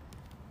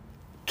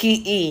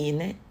key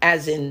in,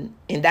 as in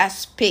that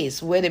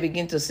space where they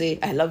begin to say,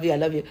 I love you, I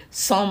love you.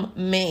 Some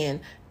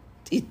men,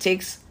 it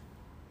takes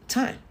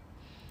time.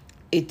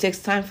 It takes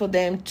time for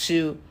them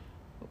to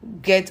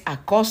get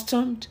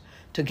accustomed,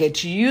 to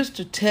get used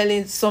to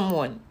telling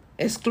someone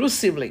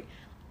exclusively,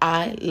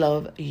 I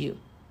love you.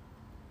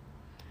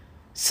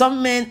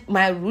 Some men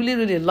might really,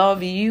 really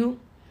love you,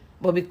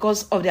 but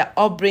because of their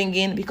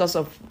upbringing, because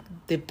of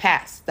the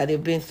past that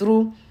they've been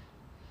through,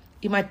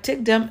 it might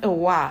take them a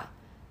while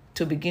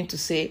to begin to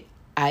say,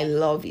 I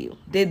love you.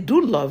 They do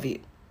love you.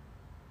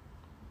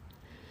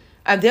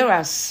 And there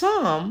are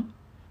some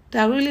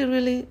that really,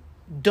 really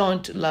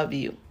don't love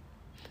you.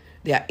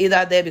 They are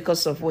either there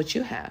because of what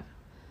you have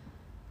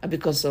or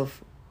because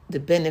of the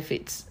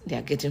benefits they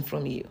are getting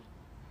from you.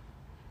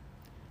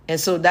 And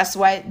so that's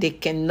why they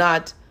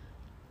cannot,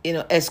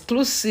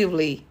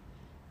 exclusively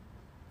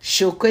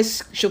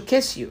showcase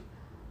you.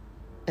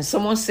 And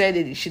someone said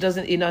it, he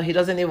doesn't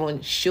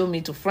even show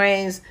me to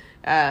friends.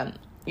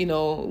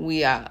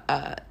 We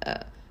are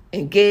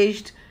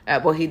engaged,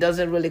 but he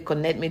doesn't really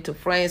connect me to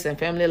friends and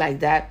family like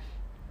that.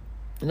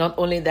 Not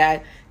only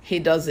that, he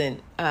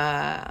doesn't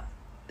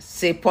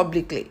say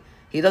publicly.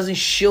 He doesn't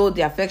show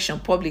the affection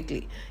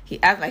publicly.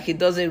 He acts like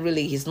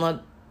he's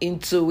not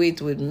into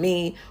it with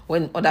me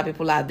when other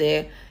people are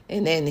there.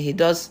 And then he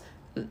does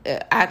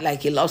act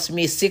like he loves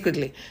me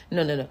secretly.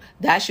 No.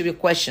 That should be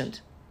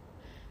questioned.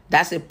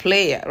 That's a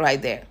player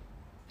right there.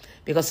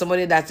 Because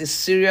somebody that is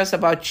serious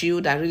about you,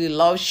 that really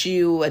loves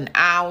you and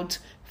out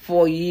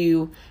for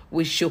you,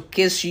 will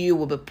showcase you,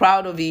 will be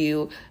proud of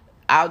you.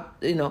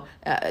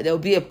 There'll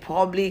be a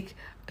public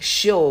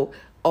show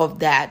of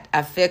that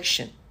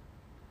affection.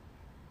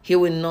 He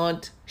will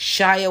not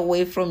shy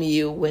away from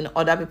you when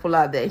other people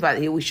are there. In fact,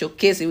 he will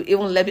showcase, he will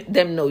even let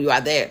them know you are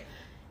there.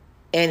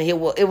 And he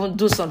will even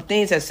do some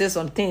things and say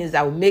some things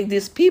that will make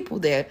these people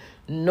there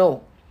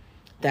know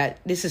that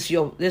this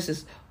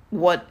is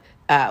what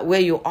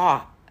where you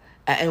are,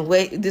 and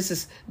where this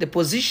is the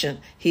position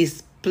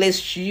he's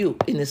placed you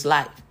in his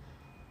life.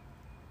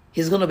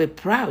 He's going to be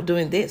proud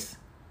doing this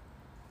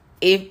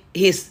if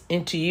he's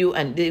into you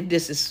and if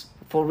this is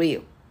for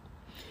real.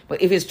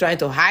 But if he's trying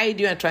to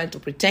hide you and trying to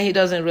pretend he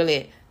doesn't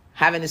really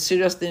have any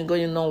serious thing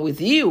going on with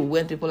you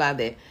when people are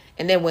there,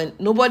 and then when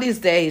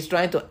nobody's there, he's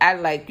trying to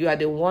act like you are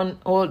the one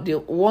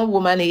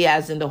woman he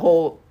has in the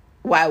whole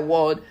wide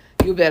world,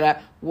 you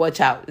better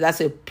watch out. That's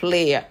a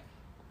player.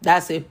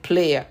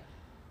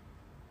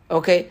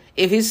 Okay?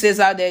 If he says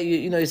out there,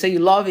 you say you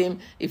love him,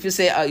 if you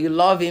say you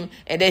love him,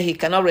 and then he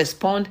cannot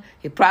respond,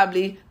 he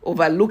probably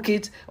overlook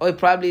it, or he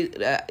probably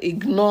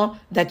ignore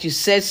that you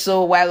said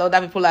so while other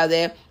people are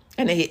there,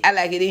 and then he act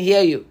like he didn't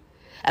hear you.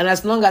 And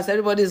as long as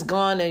everybody's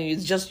gone and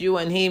it's just you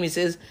and him, he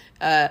says,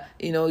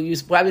 you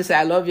probably say,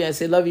 I love you, and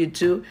say, love you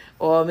too.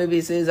 Or maybe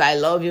he says, I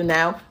love you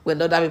now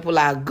when other people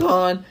are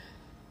gone.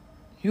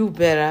 You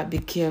better be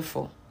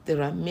careful.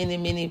 There are many,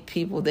 many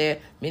people there,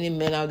 many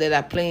men out there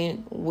that are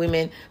playing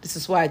women. This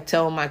is why I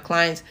tell my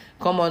clients,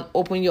 come on,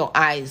 open your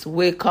eyes,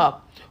 wake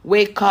up.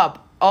 Wake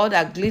up. All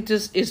that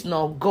glitters is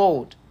not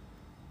gold.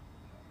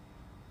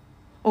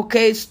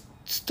 Okay,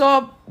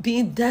 stop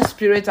being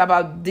desperate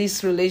about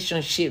these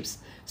relationships.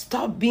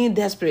 Stop being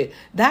desperate.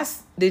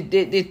 That's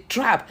the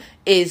trap,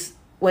 is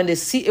when they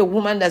see a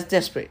woman that's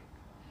desperate.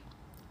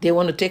 They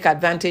want to take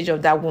advantage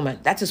of that woman.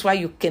 That is why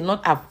you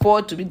cannot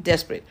afford to be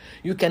desperate.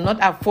 You cannot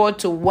afford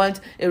to want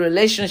a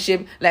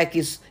relationship like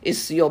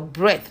it's your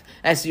breath,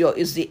 it's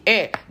the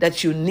air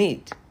that you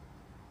need.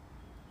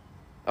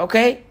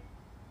 Okay?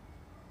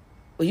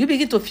 When you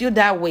begin to feel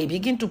that way,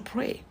 begin to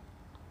pray.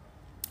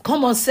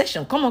 Come on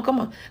session.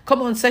 Come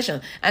on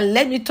session. And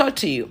let me talk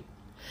to you.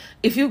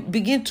 If you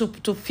begin to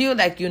feel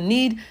like you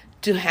need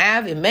to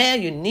have a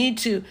man, you need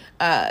to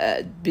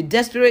be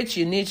desperate,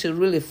 you need to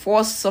really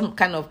force some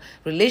kind of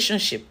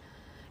relationship,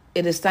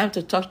 it is time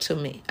to talk to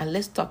me. And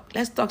let's talk,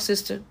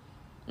 sister.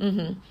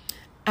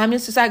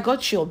 Sister, I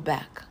got your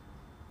back.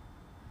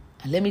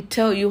 And let me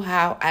tell you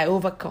how I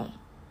overcome.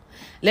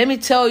 Let me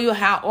tell you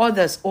how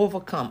others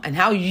overcome and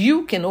how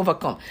you can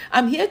overcome.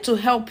 I'm here to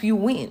help you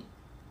win.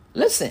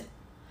 Listen,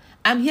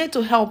 I'm here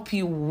to help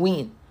you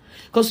win.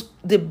 Because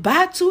the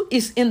battle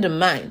is in the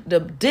mind. The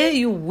day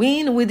you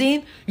win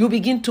within, you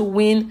begin to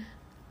win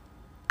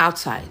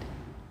outside.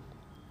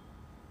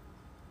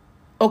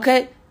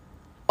 Okay?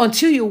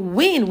 Until you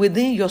win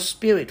within your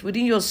spirit,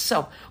 within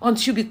yourself,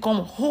 until you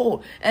become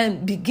whole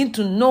and begin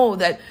to know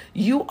that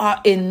you are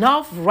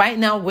enough right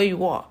now where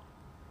you are.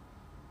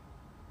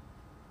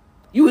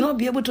 You will not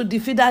be able to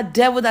defeat that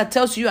devil that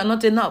tells you are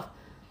not enough.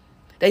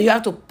 That you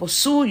have to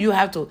pursue, you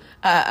have to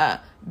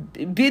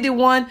be the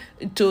one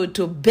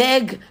to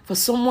beg for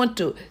someone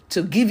to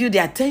give you the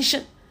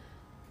attention.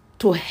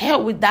 To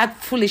hell with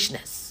that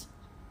foolishness.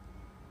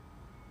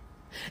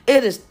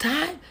 It is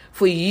time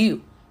for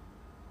you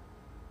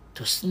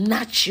to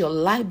snatch your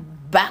life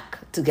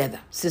back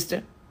together,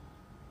 sister.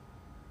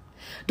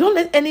 Don't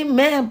let any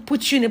man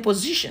put you in a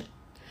position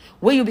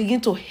where you begin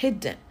to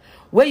hate them,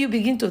 where you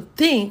begin to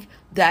think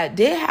that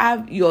they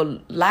have your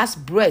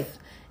last breath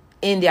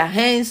in their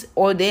hands,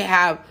 or they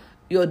have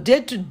your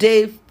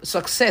day-to-day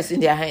success in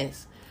their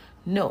hands.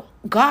 No,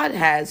 God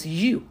has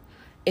you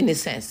in a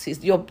sense.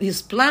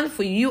 His plan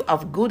for you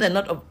of good and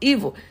not of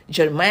evil.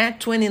 Jeremiah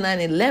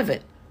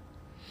 29:11.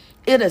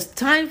 It is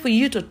time for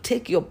you to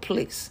take your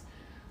place.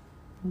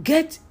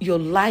 Get your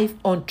life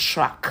on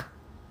track.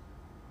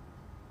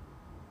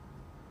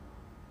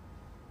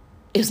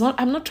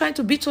 I'm not trying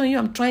to beat on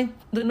you.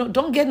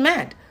 Don't get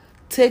mad.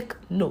 Take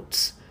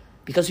notes,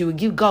 because you will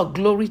give God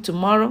glory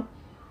tomorrow,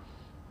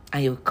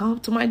 and you will come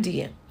to my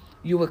DM.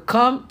 You will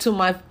come to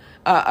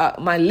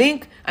my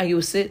link, and you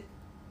will say,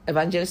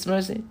 Evangelist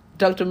Mercy,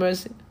 Dr.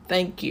 Mercy,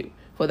 thank you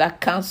for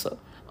that counsel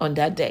on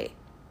that day.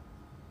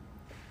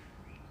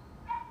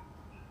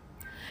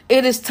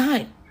 It is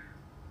time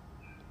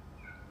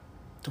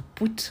to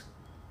put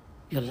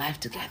your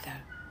life together.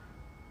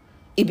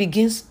 It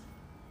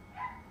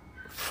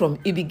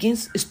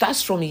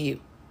starts from you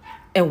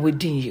and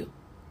within you.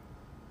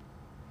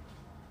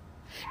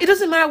 It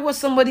doesn't matter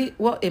what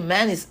a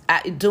man is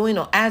doing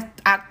or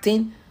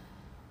acting.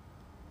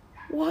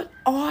 What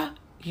are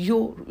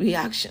your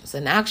reactions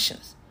and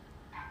actions?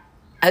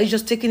 Are you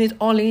just taking it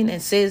all in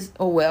and says,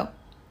 oh, well,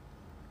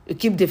 you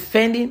keep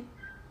defending?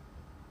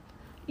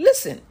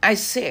 Listen, I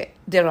said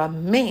there are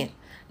men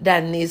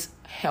that needs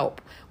help,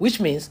 which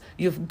means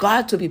you've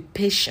got to be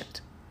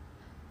patient.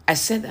 I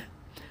said that.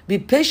 Be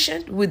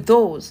patient with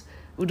those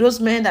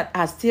men that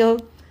are still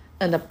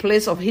in a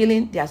place of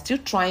healing. They are still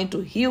trying to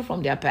heal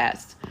from their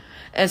past.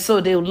 And so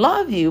they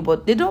love you,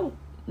 but they don't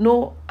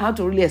know how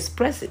to really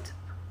express it.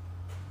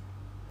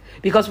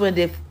 Because when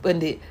they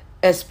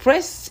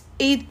express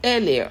it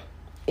earlier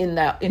in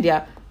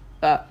their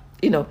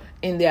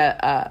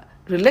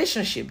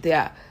relationship,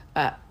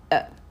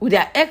 with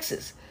their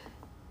exes,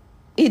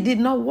 it did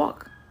not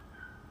work.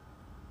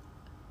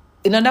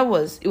 In other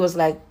words, it was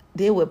like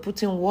they were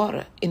putting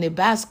water in a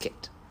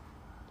basket.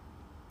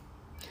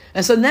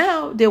 And so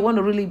now they want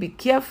to really be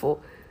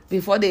careful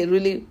before they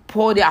really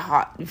pour their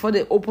heart, before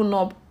they open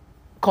up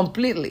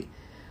completely,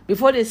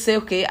 before they say,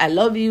 okay, I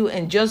love you,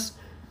 and just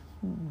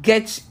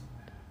get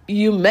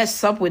you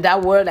messed up with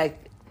that word, like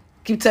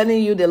keep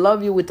telling you they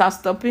love you without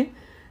stopping.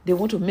 They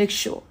want to make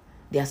sure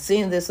they are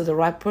saying this to the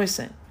right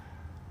person.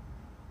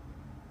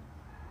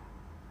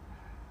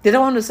 They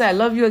don't want to say I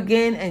love you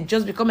again and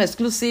just become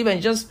exclusive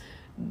and just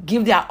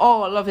give their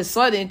all of a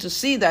sudden to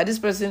see that this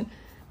person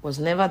was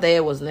never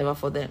there, was never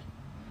for them.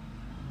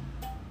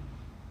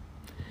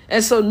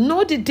 And so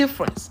know the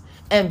difference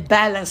and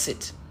balance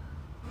it.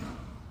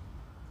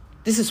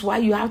 This is why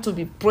you have to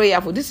be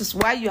prayerful. This is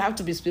why you have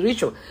to be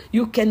spiritual.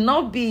 You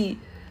cannot be,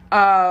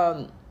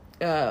 carnal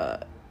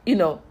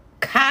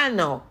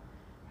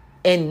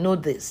and know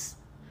this.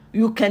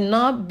 You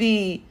cannot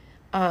be,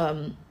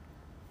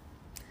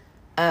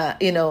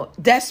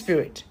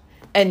 desperate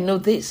and know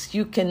this.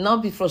 You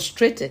cannot be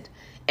frustrated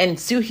and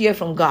still hear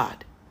from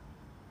God.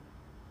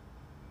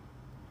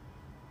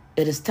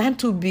 It is time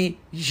to be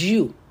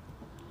you,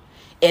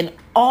 and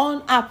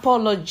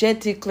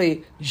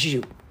unapologetically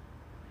you.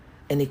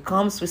 And it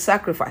comes with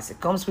sacrifice. It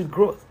comes with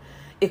growth.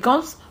 It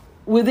comes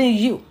within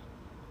you.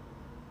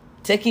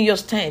 Taking your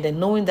stand and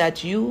knowing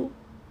that you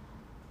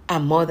are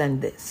more than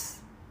this.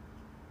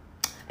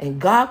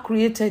 And God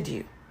created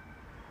you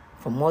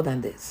for more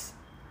than this.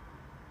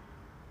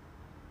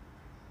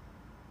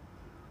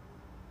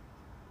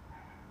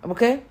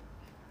 Okay?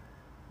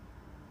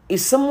 If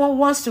someone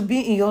wants to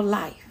be in your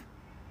life,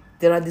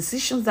 there are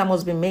decisions that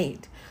must be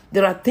made.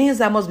 There are things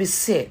that must be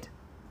said.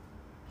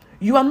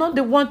 You are not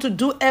the one to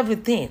do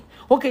everything.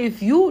 Okay,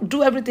 if you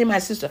do everything, my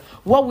sister,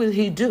 what will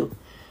he do?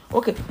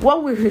 Okay,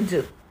 what will he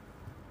do?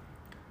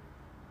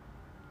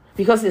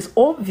 Because it's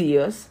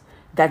obvious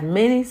that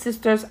many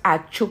sisters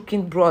are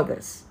choking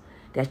brothers.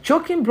 They're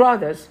choking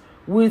brothers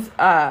with,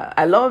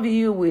 I love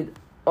you, with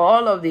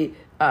all of the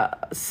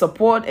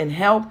support and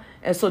help.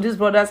 And so these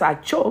brothers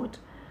are choked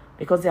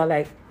because they're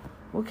like,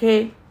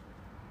 okay,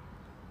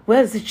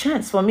 where's the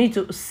chance for me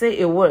to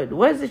say a word?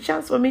 Where's the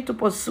chance for me to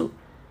pursue?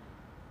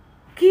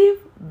 Give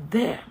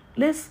them.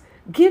 Let's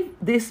give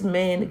these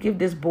men, give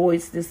these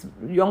boys, these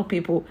young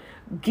people,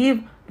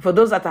 give, for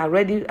those that are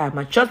ready, are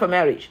matured for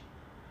marriage.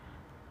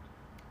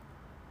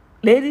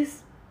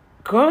 Ladies,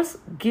 girls,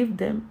 give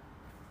them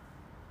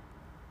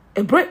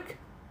a break.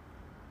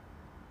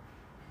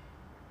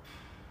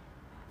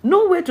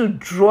 Know where to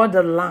draw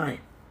the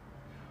line.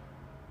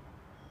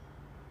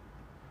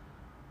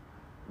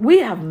 We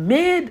have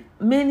made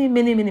many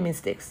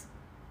mistakes,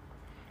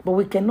 but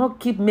we cannot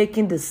keep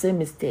making the same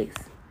mistakes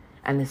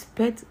and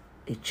expect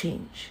a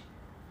change.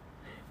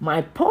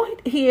 My point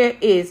here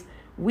is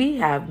we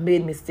have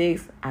made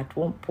mistakes at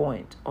one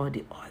point or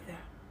the other.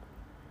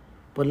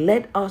 But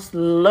let us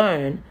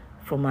learn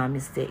from our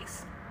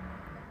mistakes.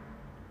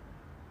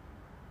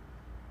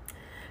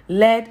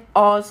 Let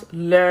us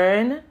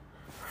learn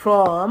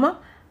from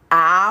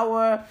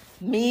our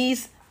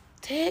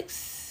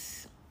mistakes.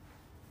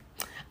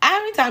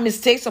 Aren't our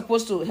mistakes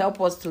supposed to help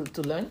us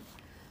to learn?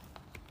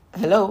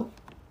 Hello?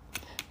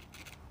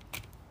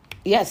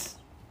 Yes.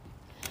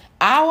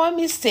 Our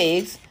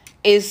mistakes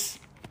is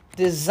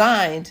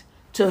designed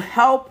to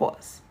help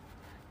us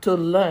to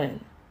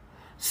learn.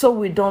 So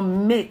we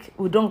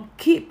don't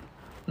keep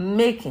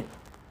making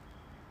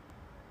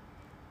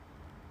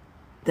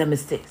the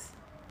mistakes.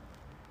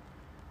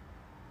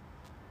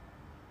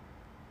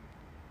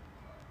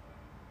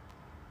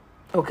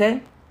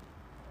 Okay?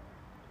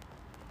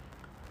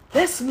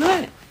 Let's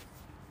learn.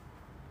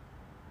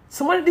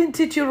 Somebody didn't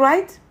teach you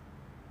right?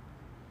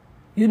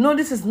 You know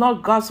this is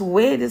not God's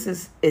way. This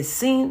is a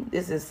sin.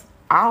 This is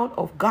out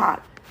of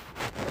God.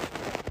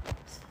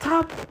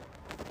 Stop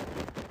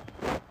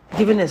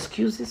giving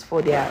excuses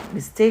for their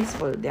mistakes,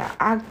 for their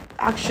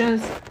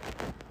actions.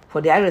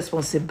 for their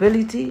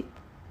irresponsibility,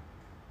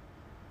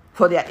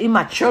 for their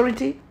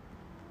immaturity.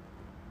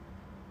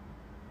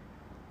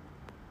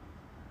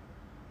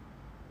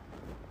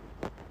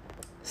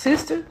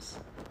 Sisters,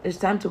 it's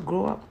time to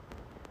grow up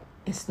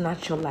and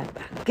snatch your life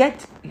back.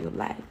 Get your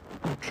life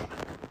on track.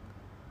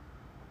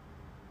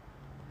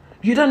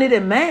 You don't need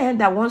a man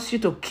that wants you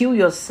to kill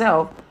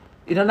yourself.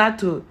 You don't have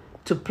to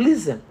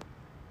please him.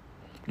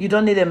 You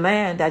don't need a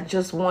man that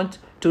just wants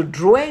to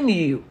drain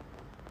you,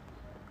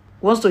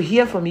 wants to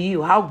hear from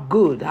you how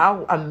good,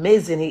 how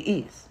amazing he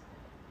is,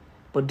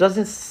 but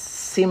doesn't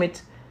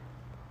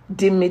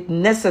deem it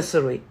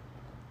necessary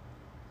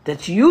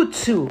that you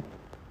too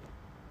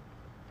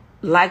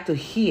like to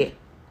hear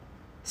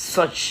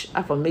such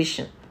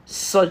affirmation,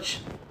 such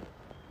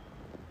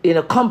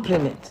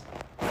compliment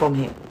from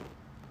him.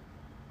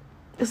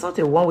 It's not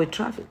a one-way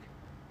traffic.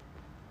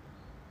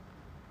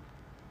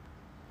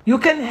 You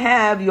can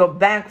have your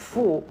bank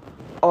full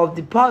of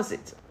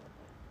deposit,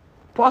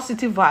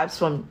 positive vibes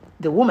from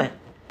the woman,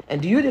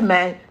 and you, the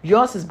man,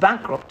 yours is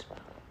bankrupt,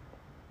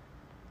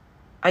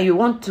 and you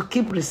want to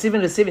keep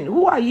receiving.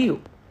 Who are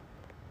you?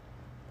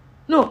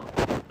 No,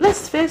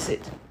 let's face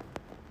it.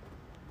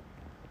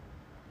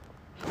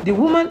 The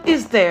woman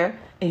is there,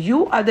 and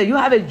you are there. You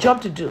have a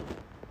job to do.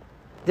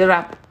 There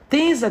are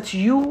things that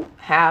you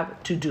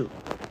have to do.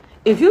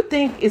 If you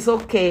think it's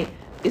okay,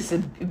 it's a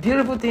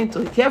beautiful thing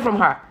to hear from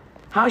her,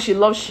 how she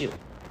loves you,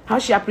 how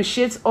she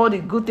appreciates all the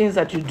good things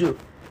that you do.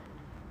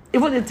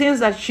 Even the things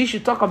that she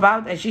should talk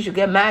about and she should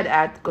get mad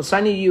at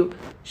concerning you,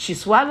 she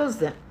swallows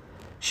them.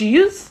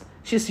 She's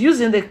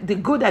using the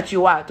good that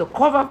you are to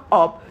cover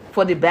up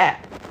for the bad.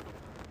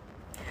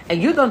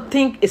 And you don't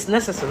think it's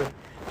necessary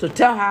to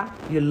tell her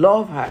you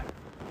love her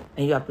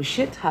and you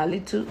appreciate her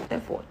little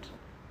effort.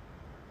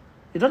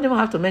 You don't even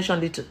have to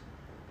mention little.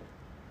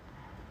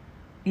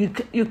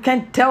 You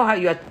can't tell her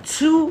you are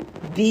too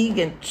big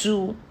and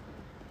too,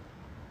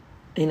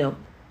 to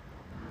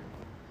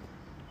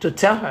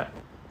tell her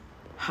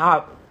how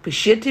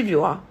appreciative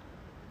you are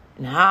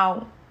and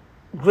how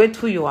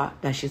grateful you are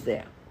that she's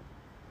there.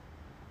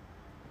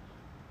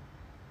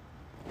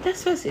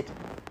 Let's face it.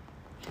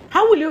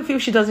 How will you feel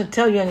if she doesn't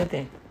tell you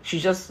anything?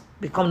 She just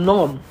become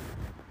numb.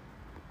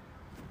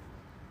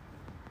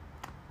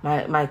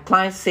 My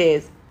client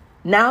says,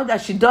 now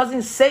that she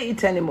doesn't say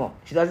it anymore,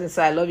 she doesn't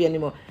say I love you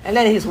anymore, and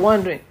then he's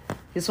wondering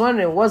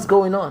what's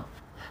going on.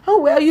 Oh,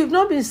 well, you've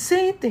not been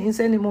saying things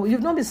anymore.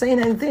 You've not been saying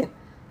anything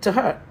to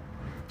her.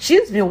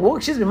 She's been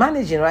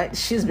managing, right?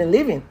 She's been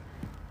living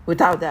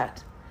without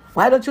that.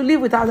 Why don't you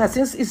live without that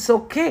since it's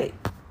okay?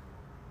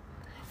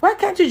 Why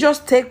can't you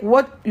just take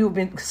what you've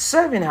been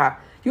serving her?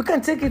 You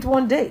can take it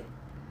one day.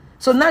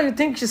 So now you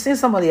think she's seeing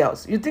somebody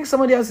else. You think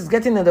somebody else is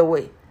getting in the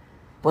way.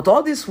 But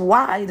all this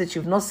why that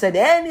you've not said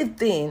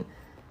anything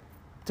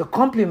to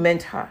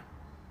compliment her.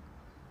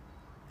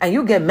 And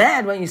you get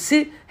mad when you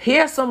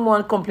hear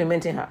someone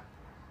complimenting her.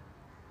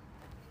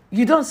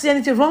 You don't see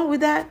anything wrong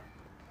with that?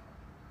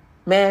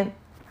 Man,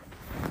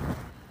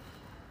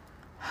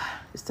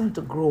 it's time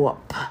to grow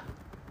up.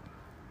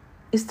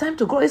 It's time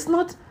to grow. It's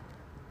not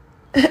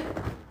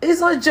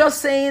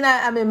just saying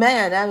I'm a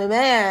man.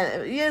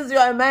 Yes, you're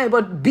a man,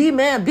 but be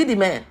the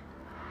man.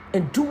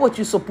 And do what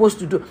you're supposed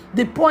to do.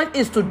 The point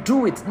is to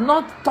do it,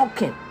 not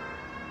talking.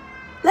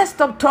 Let's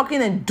stop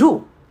talking and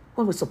do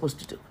what we're supposed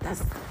to do.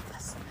 That's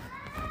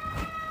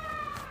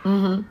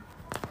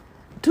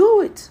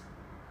Do it.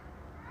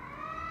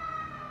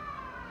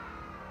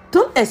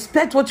 Don't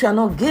expect what you are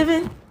not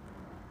giving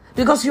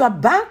because you are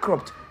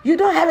bankrupt. You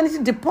don't have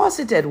anything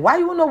deposited. Why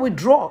you want to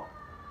withdraw?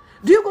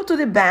 Do you go to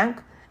the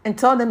bank and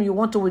tell them you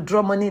want to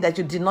withdraw money that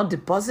you did not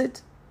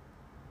deposit?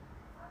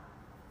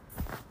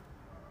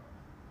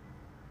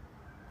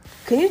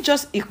 Can you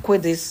just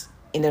equate this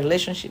in a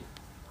relationship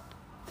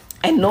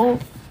and know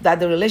that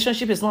the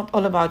relationship is not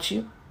all about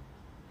you?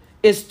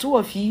 It's two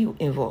of you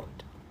involved.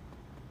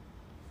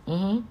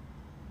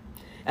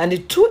 And the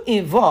two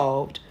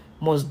involved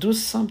must do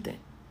something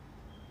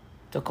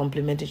to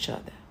complement each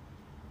other,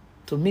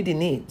 to meet the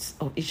needs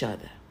of each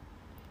other.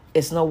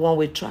 It's not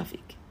one-way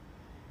traffic.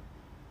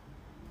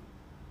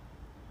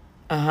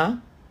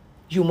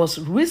 You must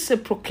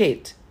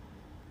reciprocate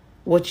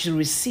what you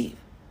receive.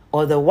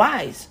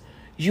 Otherwise,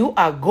 you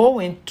are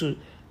going to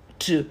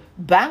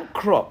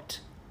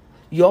bankrupt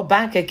your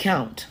bank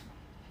account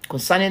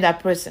concerning that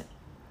person.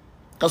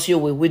 Because you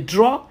will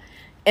withdraw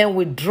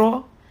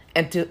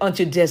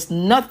until there's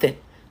nothing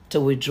to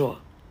withdraw.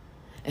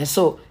 And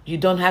so you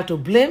don't have to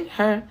blame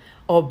her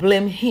or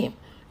blame him.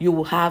 You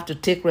will have to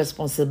take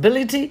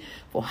responsibility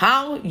for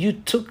how you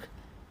took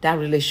that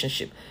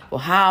relationship, for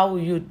how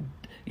you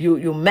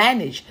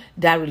manage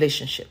that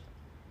relationship.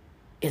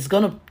 It's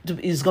going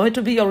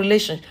to be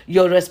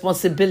your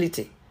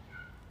responsibility.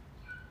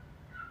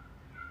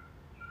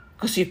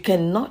 Because you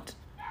cannot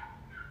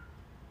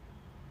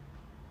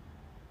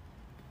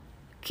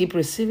keep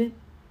receiving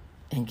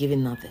and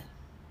giving nothing.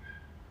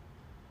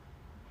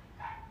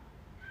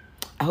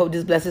 I hope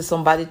this blesses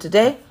somebody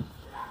today.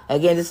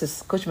 Again, this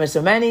is Coach Mercy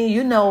Manny.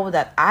 You know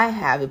that I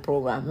have a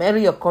program,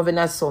 Marry Your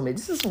Covenant Soulmate.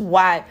 This is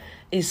why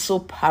is so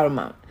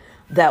paramount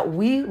that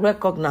we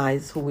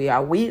recognize who we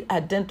are, we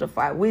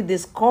identify, we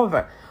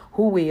discover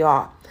who we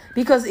are,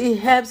 because it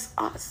helps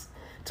us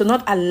to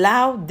not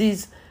allow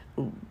these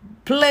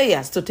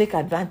players to take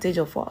advantage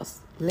of us,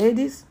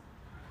 ladies.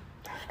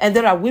 And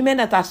there are women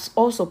that are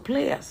also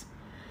players.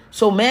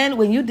 So, men,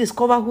 when you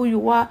discover who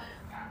you are,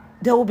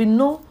 there will be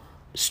no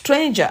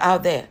stranger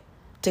out there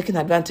taking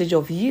advantage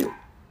of you.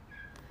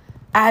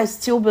 I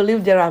still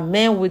believe there are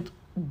men with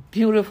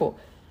beautiful,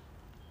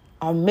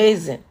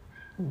 amazing,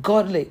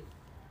 godly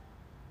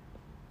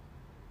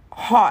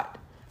heart.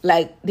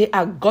 Like, they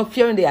are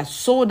God-fearing, they are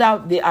sold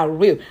out, they are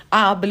real.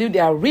 I believe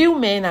there are real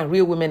men and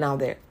real women out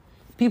there.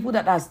 People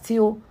that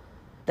still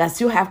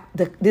have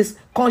this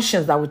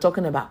conscience that we're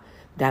talking about,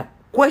 that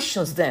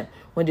questions them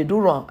when they do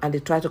wrong and they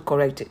try to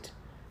correct it.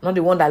 Not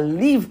the one that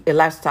live a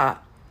lifestyle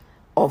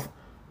of,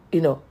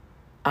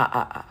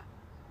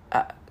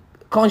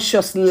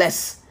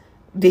 conscienceless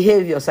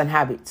behaviors and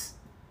habits.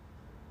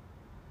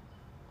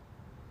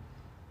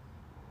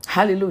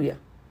 Hallelujah.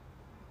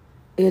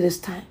 It is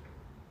time.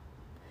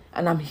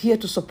 And I'm here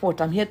to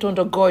support. I'm here to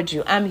undergird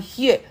you. I'm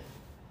here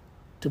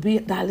to be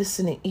that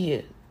listening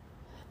ear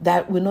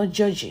that will not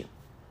judge you,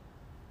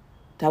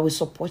 that will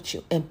support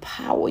you,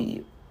 empower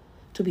you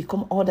to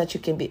become all that you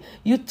can be.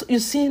 You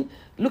seen,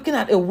 looking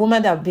at a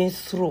woman that has been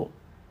through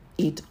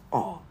it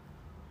all.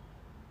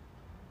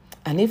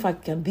 And if I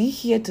can be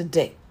here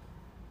today,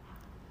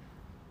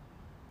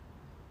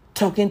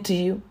 talking to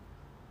you,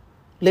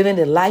 living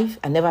the life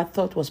I never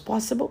thought was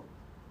possible,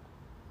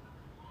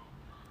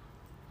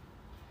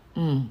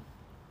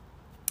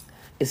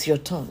 it's your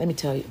turn. Let me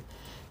tell you.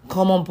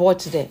 Come on board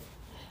today.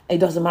 It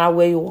doesn't matter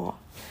where you are.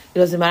 It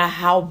doesn't matter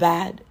how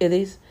bad it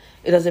is.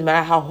 It doesn't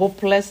matter how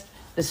hopeless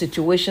the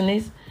situation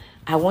is.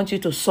 I want you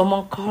to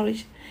summon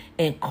courage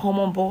and come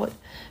on board,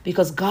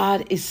 because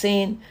God is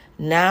saying,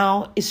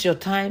 now is your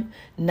time.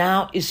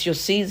 Now is your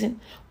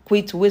season.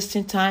 Quit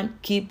wasting time.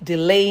 Keep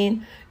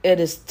delaying. It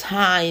is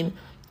time.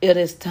 It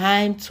is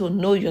time to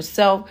know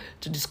yourself,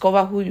 to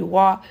discover who you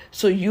are,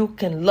 so you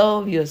can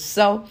love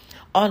yourself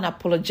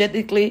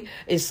unapologetically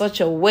in such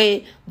a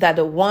way that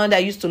the one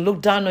that used to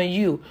look down on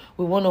you,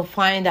 we want to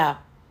find out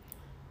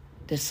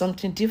there's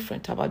something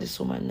different about this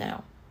woman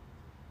now.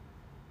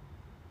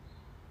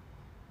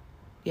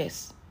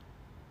 Yes.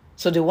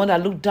 So the one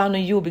that looked down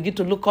on you will begin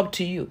to look up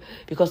to you,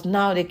 because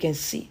now they can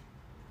see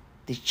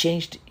they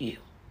changed you,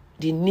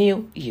 they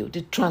knew you,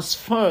 they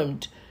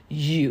transformed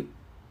you.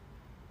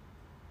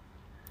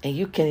 And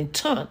you can in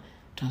turn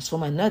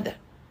transform another.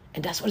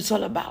 And that's what it's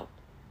all about.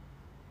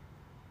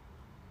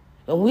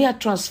 When we are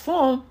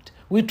transformed,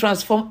 we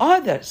transform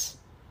others.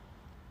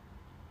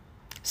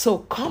 So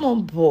come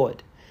on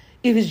board.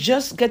 If it's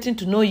just getting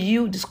to know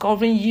you,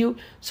 discovering you,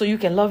 so you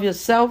can love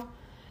yourself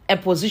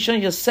and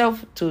position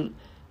yourself to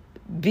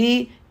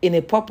be in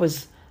a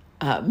purpose,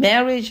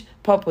 marriage,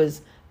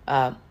 purpose,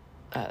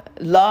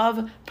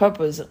 love,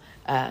 purpose,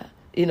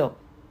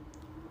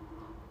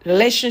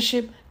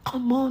 relationship,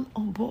 come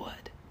on board.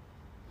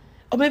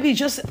 Or maybe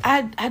just,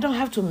 I don't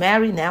have to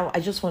marry now. I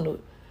just want to,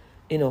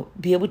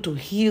 be able to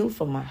heal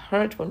from my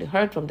hurt, from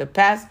the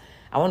past.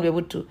 I want to be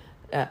able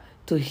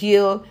to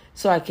heal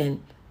so I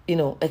can,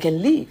 I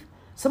can leave.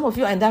 Some of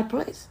you are in that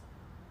place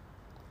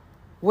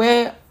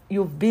where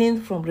you've been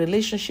from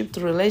relationship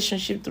to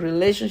relationship to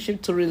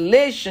relationship to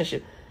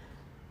relationship.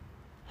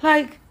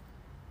 Like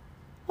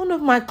one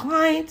of my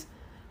clients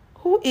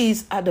who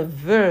is at the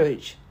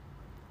verge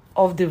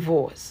of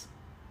divorce.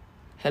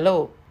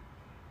 Hello.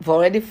 They've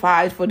already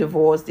filed for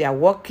divorce. They are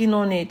working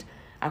on it.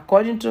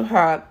 According to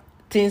her,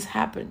 things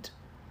happened.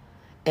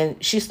 And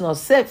she's not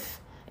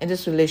safe in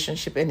this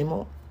relationship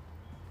anymore.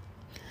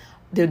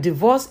 The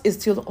divorce is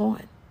still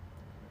on.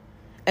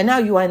 And now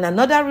you are in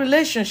another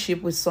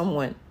relationship with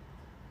someone.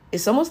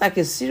 It's almost like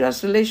a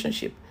serious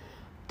relationship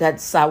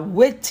that's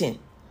waiting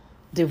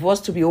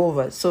divorce to be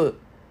over. So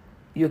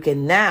you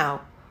can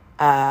now,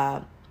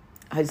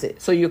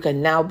 so you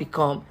can now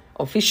become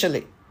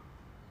officially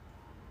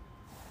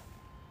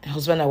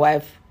husband and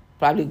wife,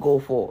 probably go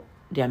for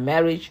their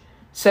marriage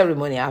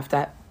ceremony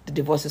after the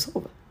divorce is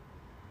over.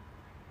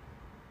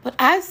 But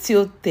I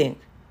still think,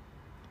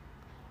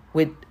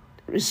 with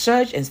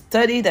research and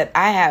study that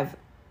I have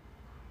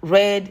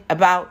read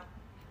about,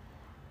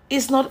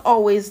 it's not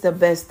always the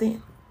best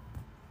thing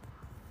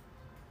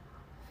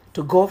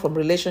to go from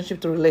relationship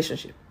to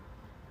relationship.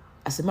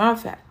 As a matter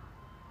of fact,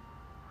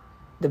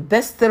 the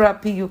best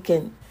therapy you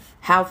can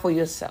have for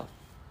yourself,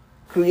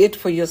 create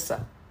for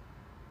yourself,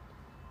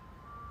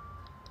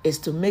 is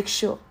to make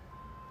sure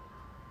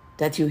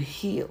that you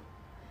heal,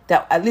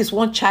 that at least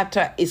one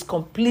chapter is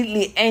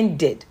completely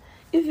ended.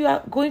 If you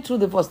are going through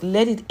divorce,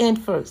 let it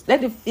end first.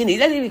 Let it finish.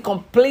 Let it be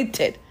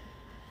completed.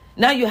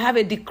 Now you have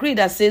a decree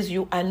that says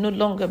you are no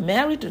longer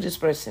married to this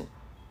person.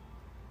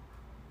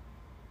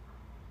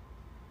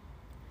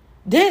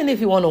 Then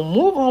if you want to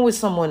move on with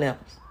someone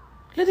else,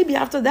 let it be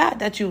after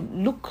that you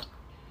look,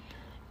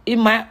 in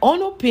my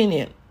own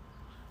opinion,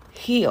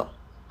 heal,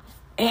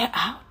 air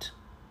out.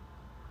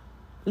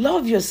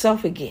 Love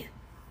yourself again.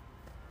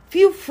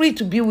 Feel free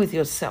to be with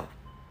yourself.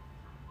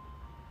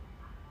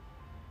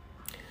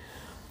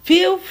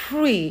 Feel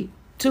free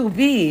to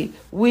be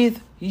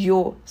with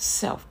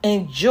yourself.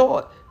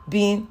 Enjoy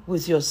being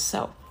with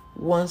yourself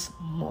once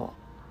more,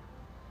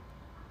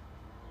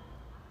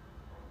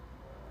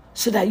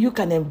 so that you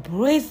can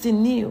embrace the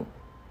new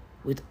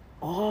with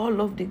all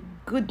of the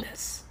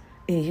goodness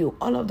in you,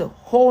 all of the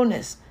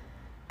wholeness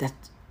that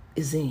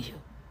is in you.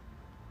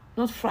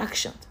 Not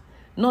fractioned,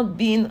 not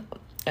being,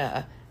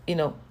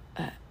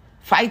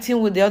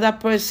 fighting with the other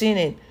person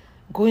and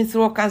going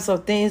through all kinds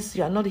of things.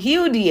 You are not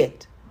healed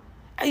yet,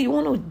 and you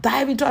want to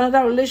dive into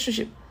another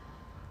relationship.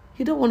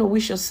 You don't want to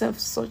wish yourself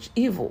such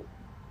evil,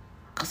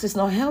 because it's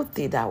not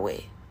healthy that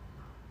way.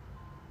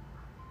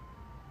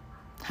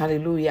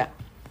 Hallelujah.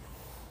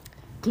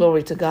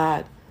 Glory to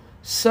God.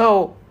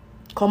 So,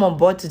 come on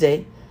board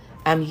today.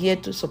 I'm here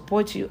to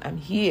support you. I'm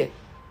here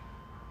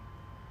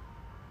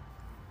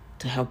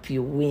to help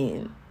you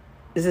win.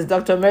 This is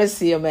Dr.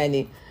 Mercy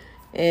Omeni,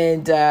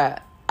 and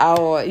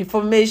our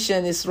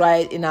information is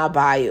right in our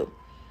bio.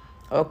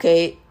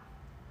 Okay?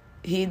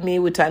 Hit me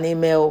with an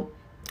email.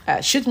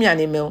 Shoot me an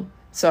email.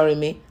 Pardon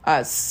me.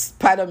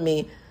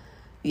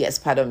 Yes,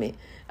 pardon me.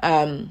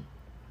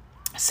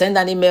 Send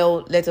an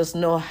email. Let us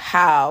know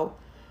how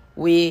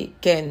we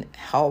can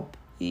help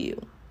you.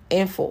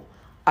 Info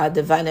at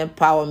Divine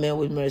Empowerment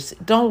with Mercy.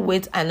 Don't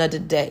wait another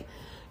day.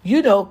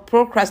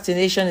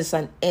 Procrastination is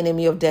an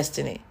enemy of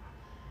destiny.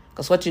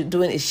 Because what you're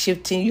doing is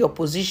shifting your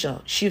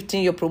position,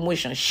 shifting your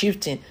promotion,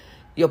 shifting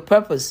your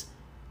purpose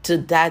to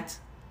that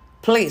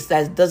place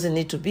that doesn't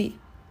need to be.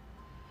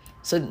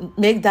 So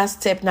make that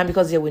step now,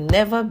 because there will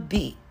never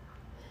be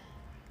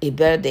a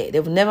better day.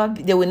 There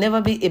will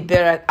never be a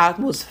better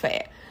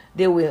atmosphere.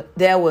 There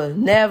will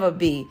never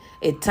be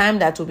a time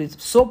that will be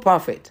so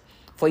perfect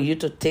for you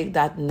to take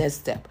that next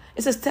step.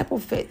 It's a step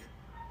of faith.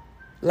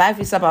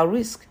 Life is about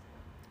risk.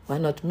 Why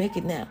not make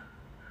it now?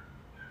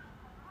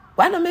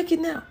 Why not make it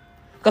now?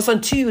 Because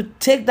until you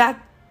take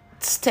that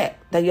step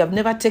that you have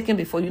never taken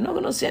before, you're not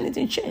going to see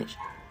anything change.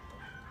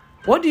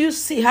 What do you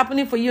see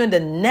happening for you in the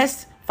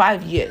next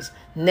 5 years,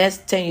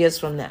 next 10 years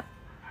from now?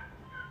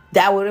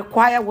 That will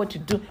require what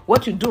you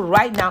do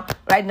right now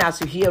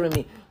as you're hearing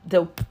me.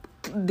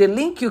 The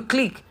link you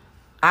click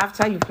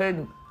after you've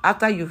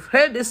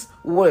heard this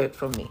word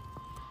from me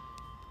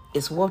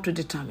is what will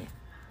determine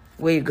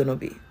where you're going to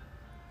be.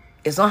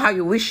 It's not how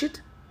you wish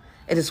it.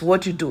 It is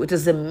what you do. It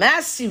is the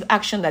massive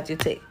action that you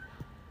take.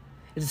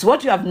 It is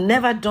what you have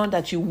never done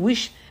that you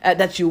wish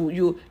that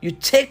you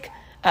take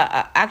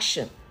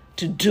action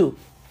to do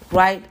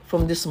right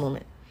from this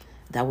moment.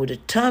 That will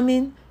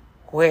determine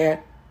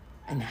where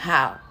and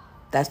how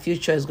that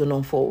future is going to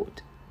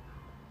unfold.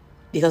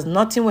 Because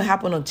nothing will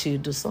happen until you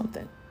do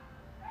something.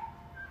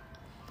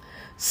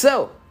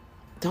 So,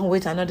 don't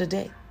wait another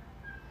day.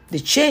 The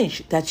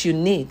change that you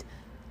need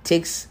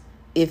takes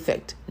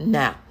effect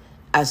now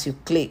as you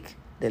click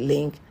the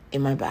link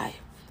in my bio.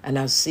 And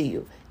I'll see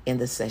you in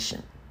the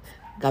session.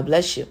 God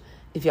bless you.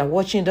 If you're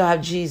watching and don't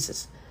have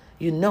Jesus,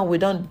 we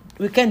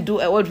can't do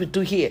what we do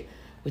here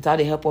without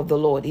the help of the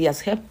Lord. He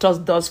has helped us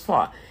thus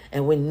far.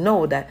 And we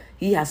know that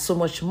He has so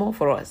much more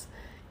for us.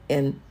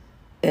 And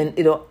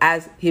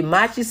as He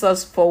marches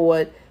us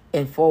forward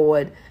and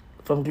forward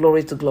from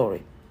glory to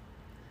glory.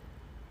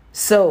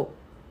 So,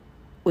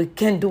 we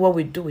can't do what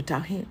we do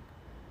without Him.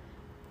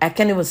 I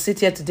can't even sit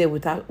here today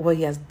without what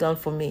He has done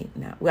for me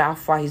now, how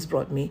far He's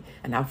brought me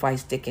and how far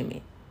He's taken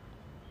me.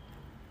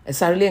 And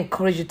so I really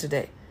encourage you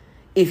today.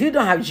 If you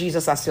don't have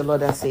Jesus as your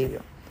Lord and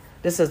Savior,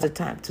 this is the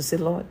time to say,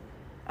 Lord,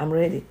 I'm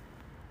ready.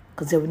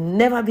 Because there will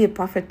never be a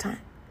perfect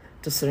time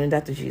to surrender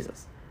to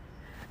Jesus.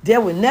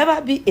 There will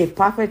never be a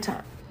perfect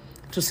time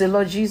to say,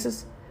 Lord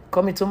Jesus,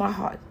 come into my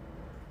heart.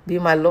 Be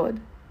my Lord.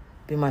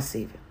 Be my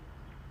Savior.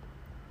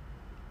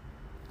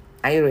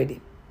 Are you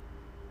ready?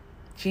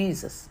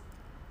 Jesus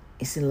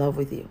is in love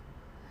with you.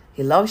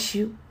 He loves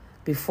you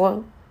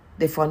before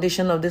the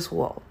foundation of this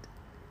world.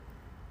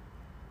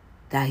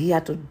 That He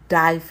had to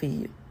die for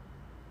you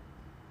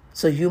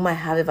so you might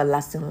have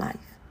everlasting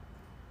life.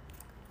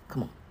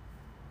 Come on.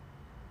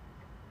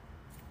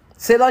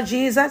 Say, Lord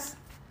Jesus.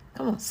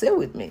 Come on, say it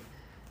with me.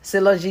 Say,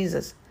 Lord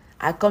Jesus,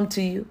 I come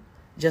to you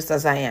just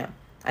as I am.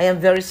 I am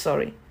very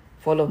sorry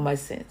for all of my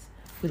sins.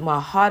 With my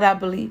heart I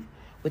believe.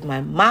 With my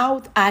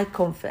mouth I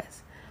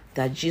confess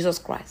that Jesus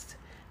Christ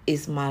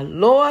is my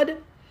Lord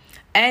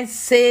and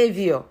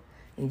Savior.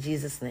 In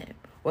Jesus' name.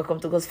 Welcome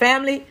to God's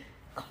family.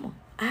 Come on,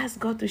 ask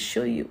God to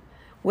show you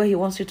where He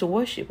wants you to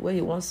worship,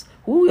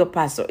 who your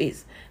pastor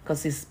is.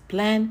 Because His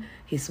plan,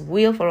 His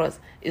will for us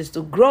is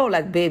to grow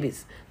like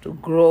babies, to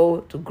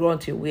grow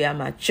until we are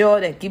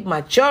matured and keep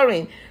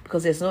maturing,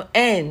 because there's no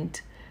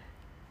end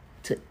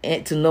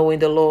to knowing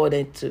the Lord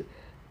and to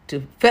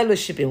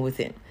fellowshipping with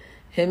Him.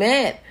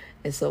 Amen.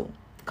 And so,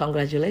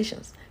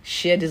 congratulations.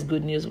 Share this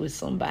good news with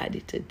somebody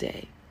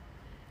today.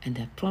 And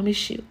I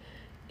promise you,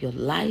 your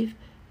life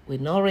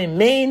will not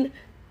remain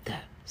the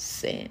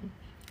same.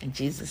 In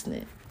Jesus'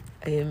 name.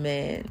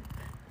 Amen.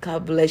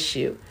 God bless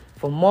you.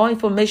 For more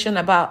information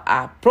about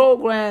our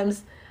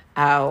programs,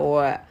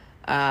 our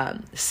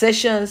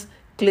sessions,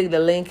 click the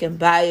link in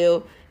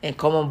bio and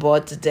come on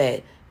board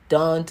today.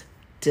 Don't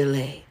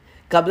delay.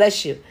 God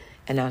bless you,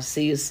 and I'll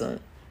see you soon.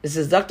 This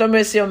is Dr.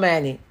 Mercy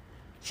Omani.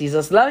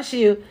 Jesus loves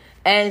you,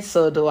 and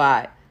so do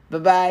I.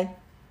 Bye-bye.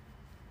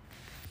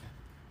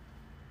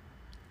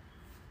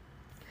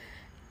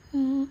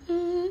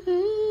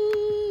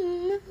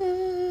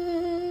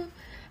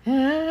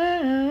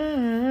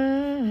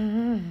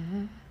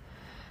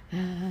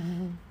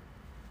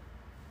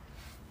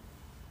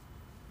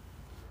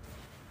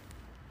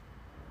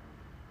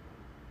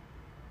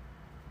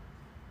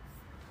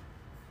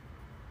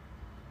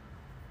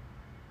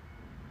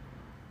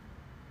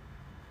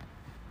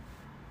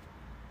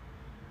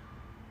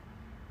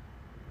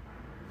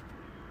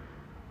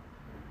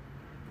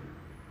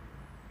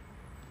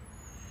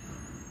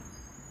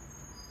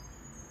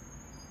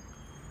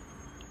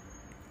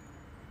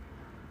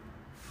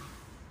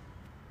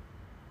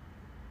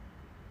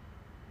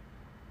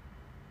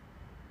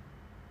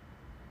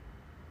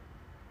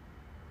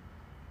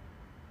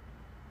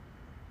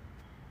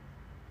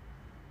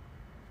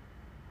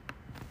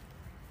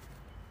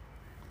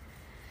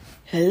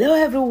 Hello,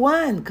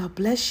 everyone. God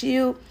bless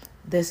you.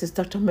 This is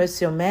Dr.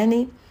 Mercy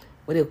Omani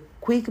with a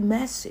quick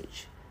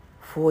message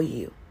for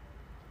you.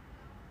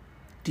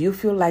 Do you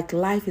feel like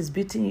life is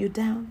beating you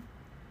down?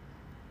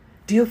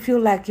 Do you feel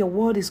like your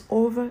world is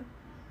over?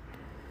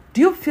 Do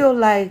you feel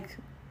like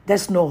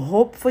there's no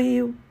hope for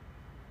you?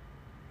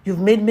 You've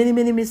made many,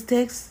 many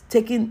mistakes,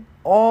 taking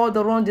all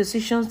the wrong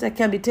decisions that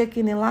can be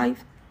taken in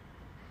life,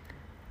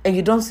 and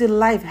you don't see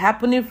life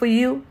happening for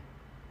you?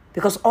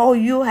 Because all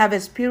you have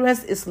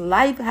experienced is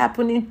life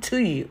happening to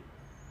you.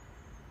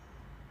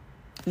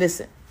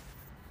 Listen.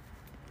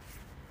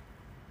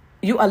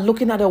 You are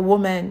looking at a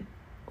woman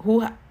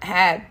who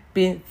had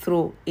been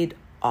through it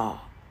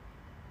all.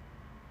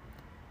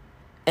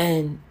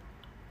 And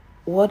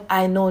what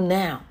I know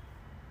now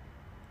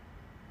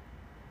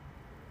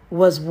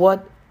was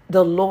what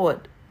the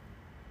Lord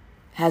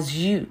has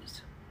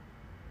used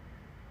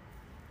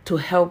to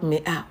help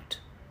me out.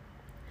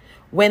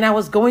 When I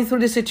was going through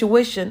the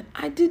situation,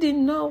 I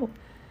didn't know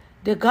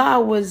that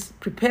God was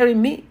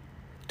preparing me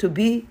to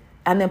be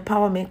an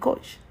empowerment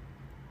coach.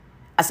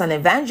 As an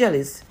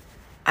evangelist,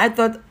 I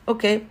thought,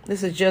 okay,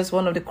 this is just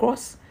one of the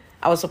cross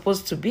I was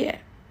supposed to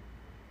bear.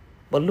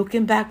 But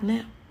looking back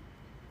now,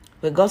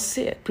 when God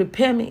said,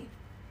 prepare me,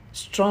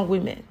 strong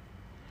women,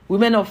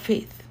 women of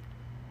faith,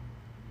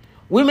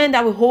 women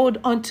that will hold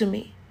on to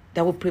me,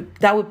 that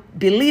will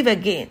believe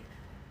again,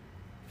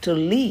 to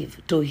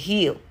live, to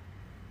heal,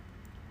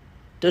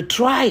 to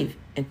thrive,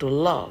 and to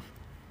love,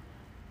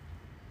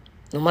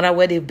 no matter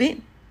where they've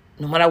been,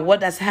 no matter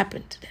what has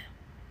happened to them.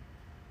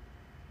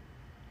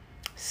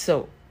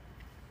 So,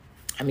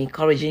 I'm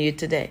encouraging you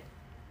today.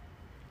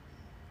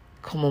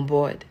 Come on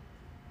board.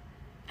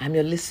 I'm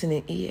your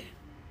listening ear.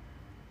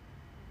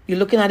 You're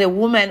looking at a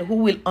woman who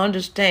will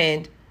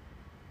understand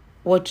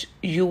what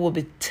you will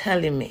be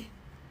telling me,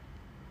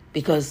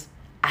 because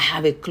I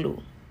have a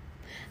clue.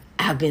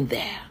 I've been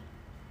there.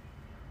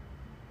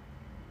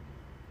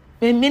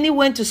 When many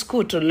went to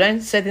school to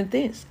learn certain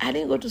things, I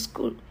didn't go to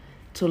school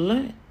to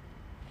learn.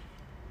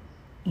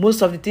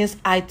 Most of the things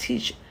I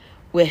teach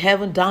were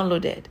heaven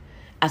downloaded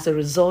as a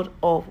result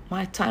of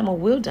my time of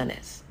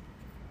wilderness.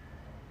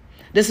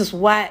 This is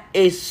why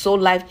it's so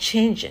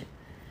life-changing,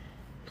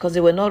 because they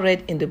were not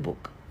read in the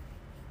book.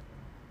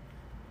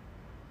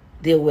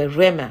 They were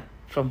rhema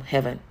from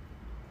heaven.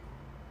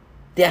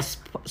 They are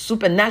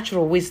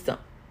supernatural wisdom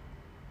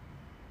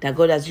that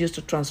God has used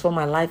to transform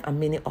my life and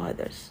many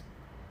others.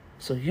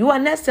 So you are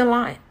next in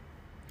line.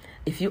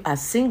 If you are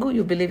single,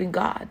 you believe in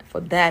God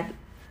for that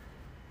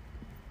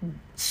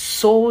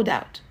sold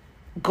out,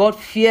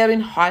 God-fearing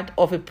heart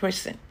of a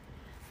person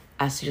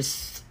as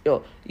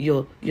your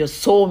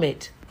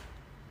soulmate.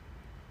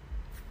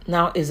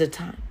 Now is the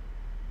time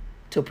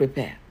to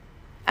prepare.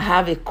 I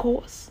have a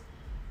course,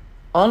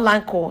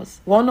 online course,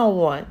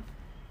 one-on-one,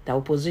 that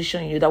will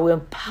position you, that will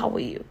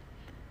empower you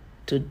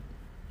to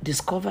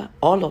discover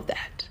all of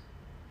that.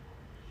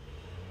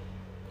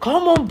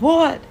 Come on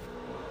board.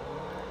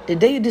 The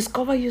day you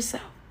discover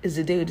yourself is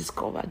the day you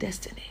discover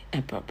destiny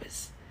and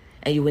purpose.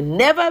 And you will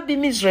never be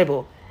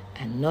miserable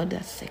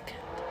another second.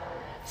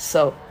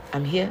 So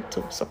I'm here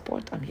to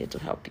support. I'm here to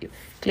help you.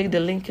 Click the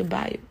link in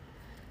bio.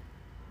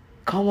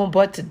 Come on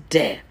board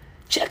today.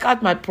 Check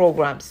out my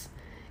programs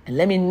and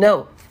let me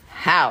know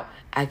how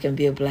I can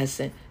be a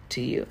blessing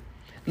to you.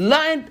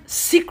 Learn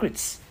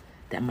secrets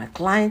that my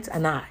clients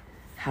and I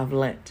have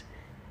learned.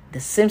 The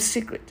same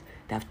secret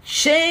that have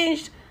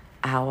changed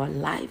our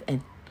life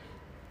and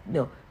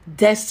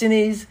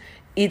destinies.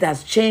 It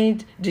has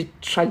changed the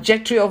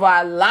trajectory of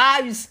our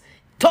lives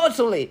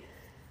totally.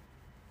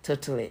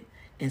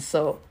 And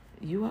so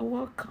you are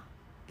welcome.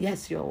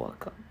 Yes, you are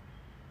welcome.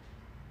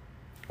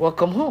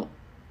 Welcome home.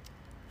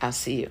 I'll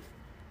see you.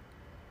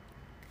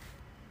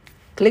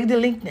 Click the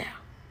link now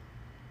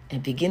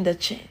and begin the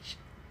change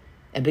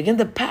and begin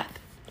the path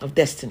of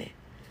destiny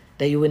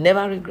that you will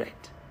never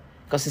regret,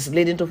 because it's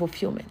leading to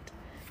fulfillment.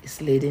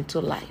 It's leading to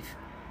life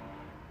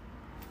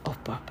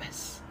of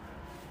purpose.